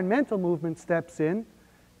environmental movement steps in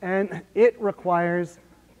and it requires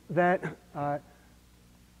that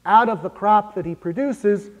out of the crop that he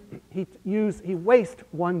produces, he wastes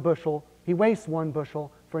 1 bushel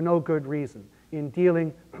for no good reason in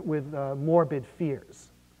dealing with morbid fears.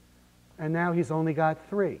 And now he's only got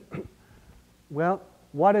 3. Well,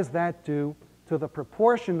 what does that do to the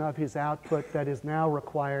proportion of his output that is now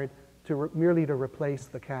required merely to replace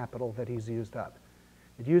the capital that he's used up?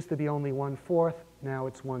 It used to be only 1/4, now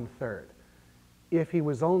it's 1/3. If he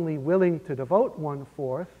was only willing to devote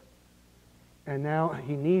 1/4, and now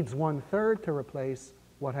he needs 1/3 to replace,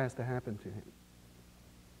 what has to happen to him?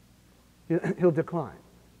 He'll decline.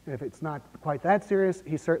 If it's not quite that serious,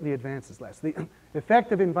 he certainly advances less. The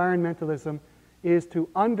effect of environmentalism is to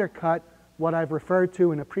undercut what I've referred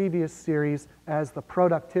to in a previous series as the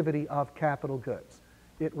productivity of capital goods.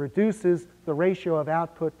 It reduces the ratio of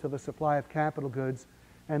output to the supply of capital goods,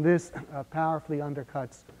 and this powerfully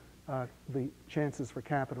undercuts the chances for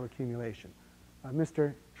capital accumulation.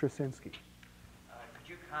 Mr. Trzynski. Could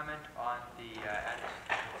you comment on the attitude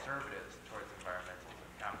of conservatives towards environmentalism?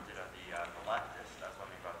 Commented on the leftists. I was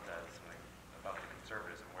wondering about the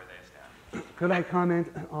conservatives and where they stand. Could I comment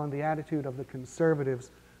on the attitude of the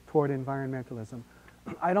conservatives toward environmentalism?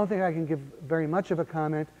 I don't think I can give very much of a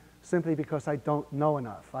comment simply because I don't know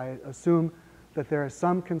enough. I assume that there are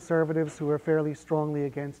some conservatives who are fairly strongly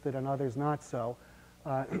against it and others not so.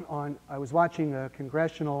 I was watching a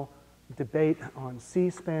congressional debate on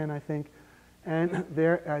C-SPAN, I think, and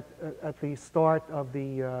there at the start of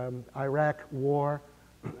the Iraq war,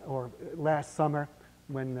 or last summer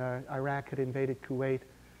when Iraq had invaded Kuwait,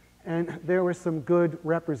 and there were some good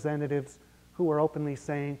representatives who were openly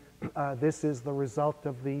saying this is the result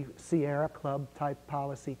of the Sierra Club type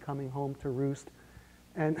policy coming home to roost.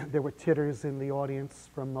 And there were titters in the audience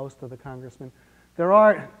from most of the congressmen. There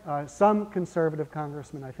are some conservative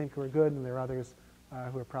congressmen I think who are good, and there are others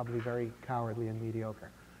who are probably very cowardly and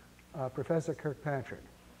mediocre. Professor Kirkpatrick.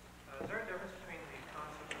 Is there a difference between the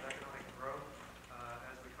concept of economic growth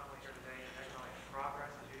as we commonly hear today and economic progress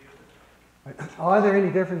as you use it? Are there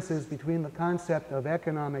any differences between the concept of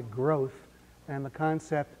economic growth and the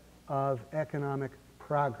concept of economic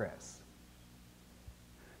progress?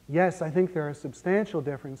 Yes, I think there are substantial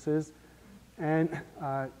differences, and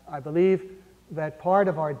I believe that part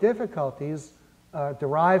of our difficulties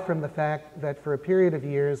derive from the fact that for a period of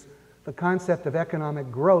years, the concept of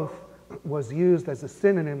economic growth was used as a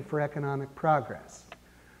synonym for economic progress.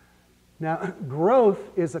 Now,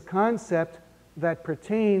 growth is a concept that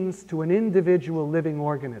pertains to an individual living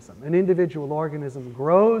organism. An individual organism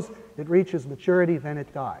grows, it reaches maturity, then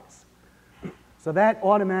it dies. So that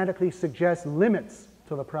automatically suggests limits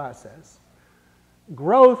to the process.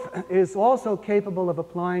 Growth is also capable of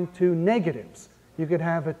applying to negatives. You could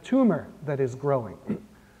have a tumor that is growing.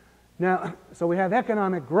 Now, so we have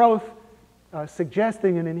economic growth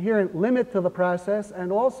suggesting an inherent limit to the process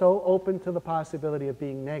and also open to the possibility of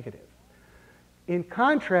being negative. In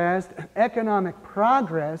contrast, economic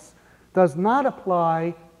progress does not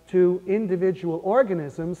apply to individual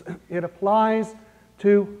organisms. It applies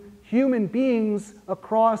to human beings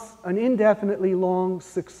across an indefinitely long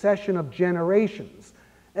succession of generations.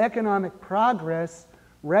 Economic progress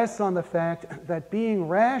rests on the fact that being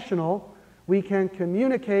rational, we can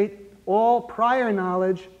communicate all prior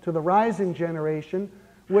knowledge to the rising generation,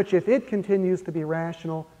 which, if it continues to be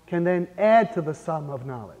rational, can then add to the sum of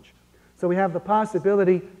knowledge. So we have the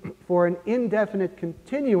possibility for an indefinite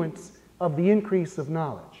continuance of the increase of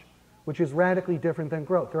knowledge, which is radically different than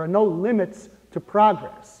growth. There are no limits to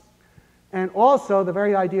progress. And also, the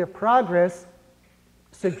very idea of progress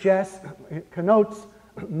connotes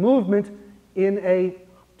movement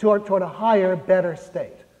toward a higher, better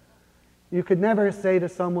state. You could never say to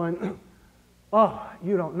someone, oh,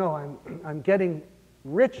 you don't know, I'm getting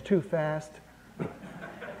rich too fast.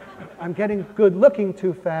 I'm getting good looking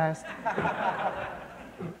too fast.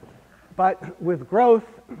 But with growth,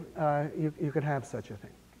 you could have such a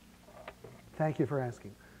thing. Thank you for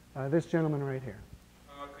asking. This gentleman right here.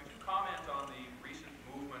 Could you comment on the recent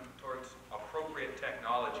movement towards appropriate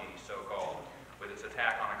technology, so-called, with its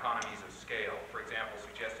attack on economies of scale? For example,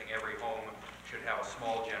 suggesting every home should have a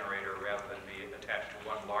small generator rather than be attached to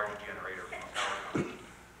one large generator from a power company.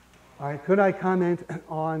 All right, could I comment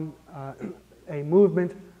on a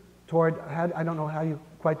movement toward, I don't know how you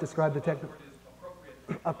quite describe the technology.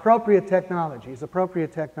 appropriate technologies,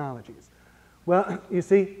 appropriate technologies. Well, you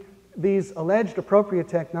see, these alleged appropriate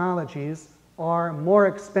technologies are more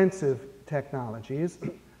expensive technologies.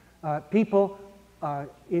 People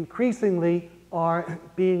increasingly are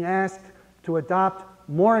being asked to adopt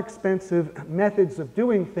more expensive methods of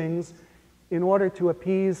doing things in order to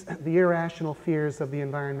appease the irrational fears of the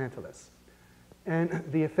environmentalists. And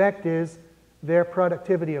the effect is their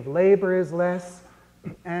productivity of labor is less,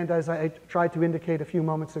 and as I tried to indicate a few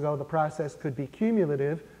moments ago, the process could be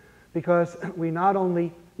cumulative because we not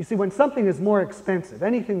only, you see, when something is more expensive,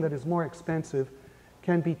 anything that is more expensive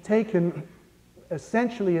can be taken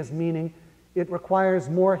essentially as meaning it requires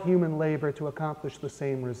more human labor to accomplish the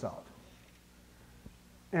same result.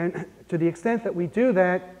 And to the extent that we do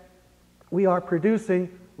that, we are producing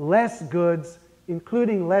less goods,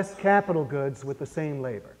 including less capital goods, with the same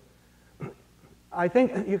labor. I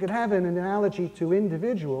think you could have an analogy to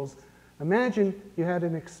individuals. Imagine you had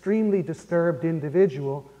an extremely disturbed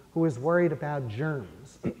individual who is worried about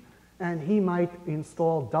germs, and he might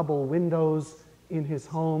install double windows in his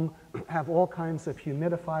home, have all kinds of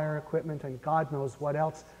humidifier equipment, and God knows what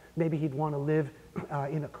else. Maybe he'd want to live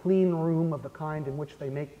in a clean room of the kind in which they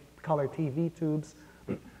make color TV tubes.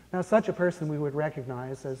 Now, such a person we would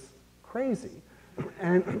recognize as crazy,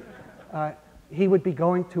 and he would be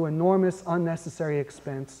going to enormous unnecessary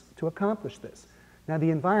expense to accomplish this. Now, the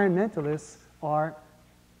environmentalists are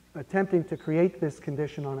attempting to create this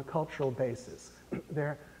condition on a cultural basis.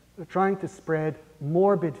 They're trying to spread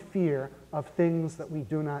morbid fear of things that we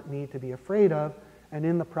do not need to be afraid of, and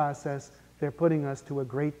in the process, they're putting us to a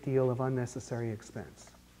great deal of unnecessary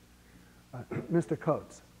expense. Mr.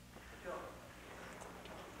 Coates.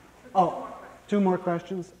 Oh, two more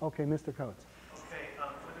questions? Okay, Mr. Coates. Okay,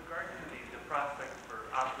 with regard to the prospects for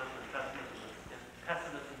optimism and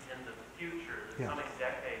pessimism in the future, the coming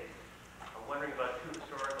decades, I'm wondering about two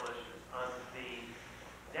historical issues. On the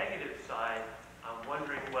negative side, I'm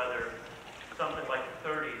wondering whether something like the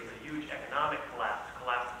 30s, a huge economic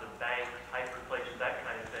collapse of banks, hyperinflation, that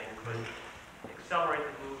kind of thing, could accelerate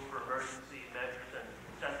the move for emergency measures and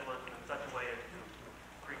essentialism in such a way as to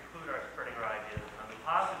preclude our spreading our ideas. On the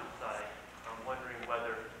positive side, I'm wondering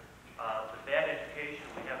whether the bad education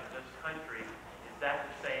we have in this country, is that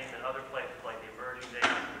the same in other places like the emerging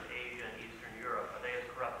nations of Asia and Eastern Europe? Are they as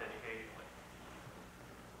corrupt educationally?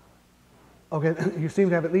 Okay, you seem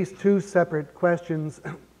to have at least two separate questions.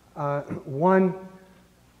 One,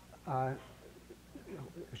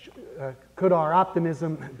 could our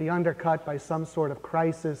optimism be undercut by some sort of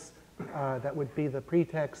crisis that would be the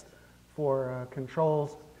pretext for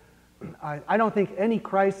controls? I don't think any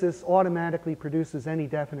crisis automatically produces any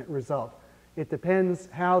definite result. It depends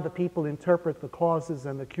how the people interpret the causes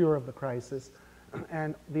and the cure of the crisis.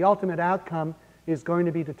 And the ultimate outcome is going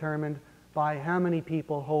to be determined by how many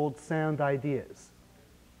people hold sound ideas.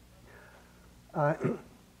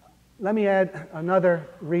 Let me add another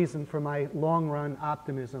reason for my long-run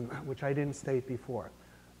optimism, which I didn't state before.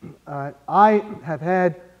 I have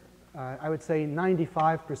had, I would say,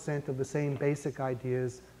 95% of the same basic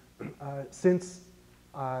ideas since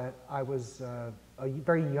I was a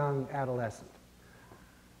very young adolescent.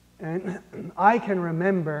 And I can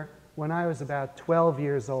remember when I was about 12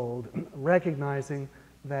 years old recognizing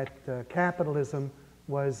that capitalism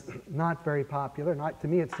was not very popular. To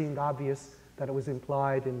me, it seemed obvious that it was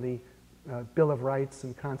implied in the Bill of Rights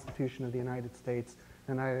and Constitution of the United States,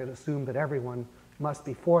 and I had assumed that everyone must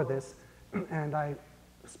be for this. And I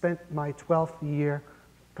spent my 12th year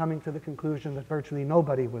coming to the conclusion that virtually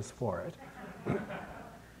nobody was for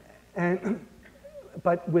it.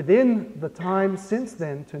 But within the time since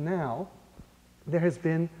then to now, there has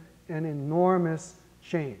been an enormous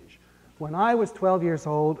change. When I was 12 years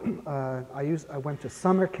old, I went to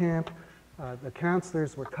summer camp. The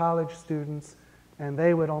counselors were college students, and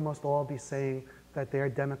they would almost all be saying that they're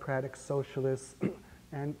democratic socialists.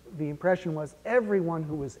 And the impression was everyone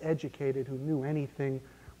who was educated, who knew anything,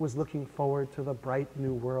 was looking forward to the bright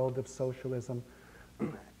new world of socialism.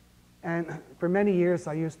 And for many years,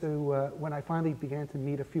 I used to, when I finally began to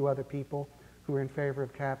meet a few other people who were in favor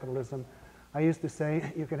of capitalism, I used to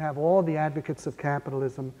say you could have all the advocates of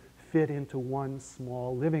capitalism fit into one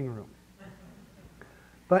small living room.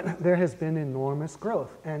 But there has been enormous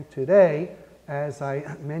growth. And today, as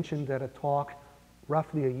I mentioned at a talk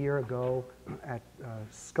roughly a year ago at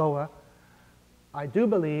SCOA, I do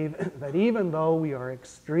believe that even though we are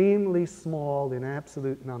extremely small in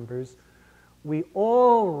absolute numbers, we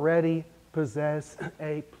already possess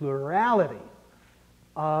a plurality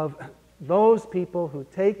of those people who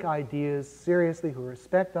take ideas seriously, who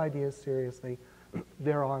respect ideas seriously.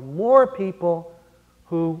 There are more people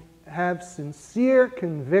who have sincere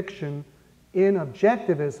conviction in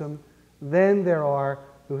objectivism than there are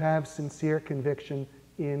who have sincere conviction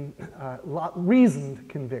in reasoned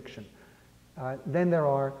conviction than there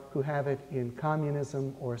are who have it in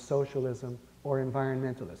communism or socialism or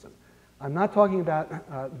environmentalism. I'm not talking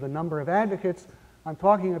about the number of advocates. I'm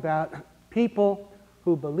talking about people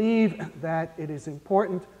who believe that it is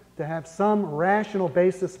important to have some rational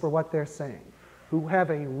basis for what they're saying, who have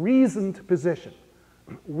a reasoned position.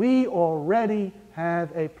 We already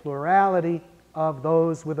have a plurality of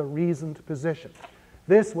those with a reasoned position.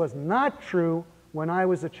 This was not true when I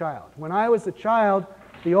was a child. When I was a child,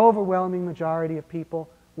 the overwhelming majority of people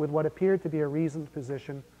with what appeared to be a reasoned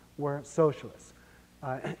position were socialists.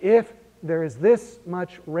 If there is this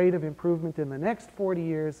much rate of improvement in the next 40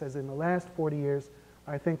 years as in the last 40 years,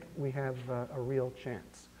 I think we have a real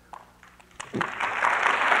chance.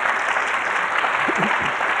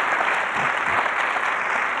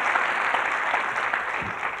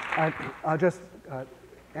 I'll just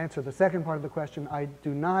answer the second part of the question. I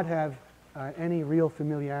do not have any real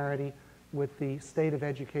familiarity with the state of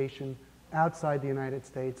education outside the United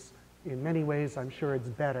States. In many ways, I'm sure it's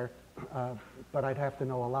better, but I'd have to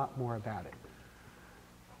know a lot more about it.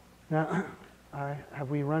 Now, have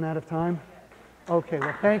we run out of time? Okay,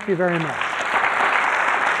 well, thank you very much.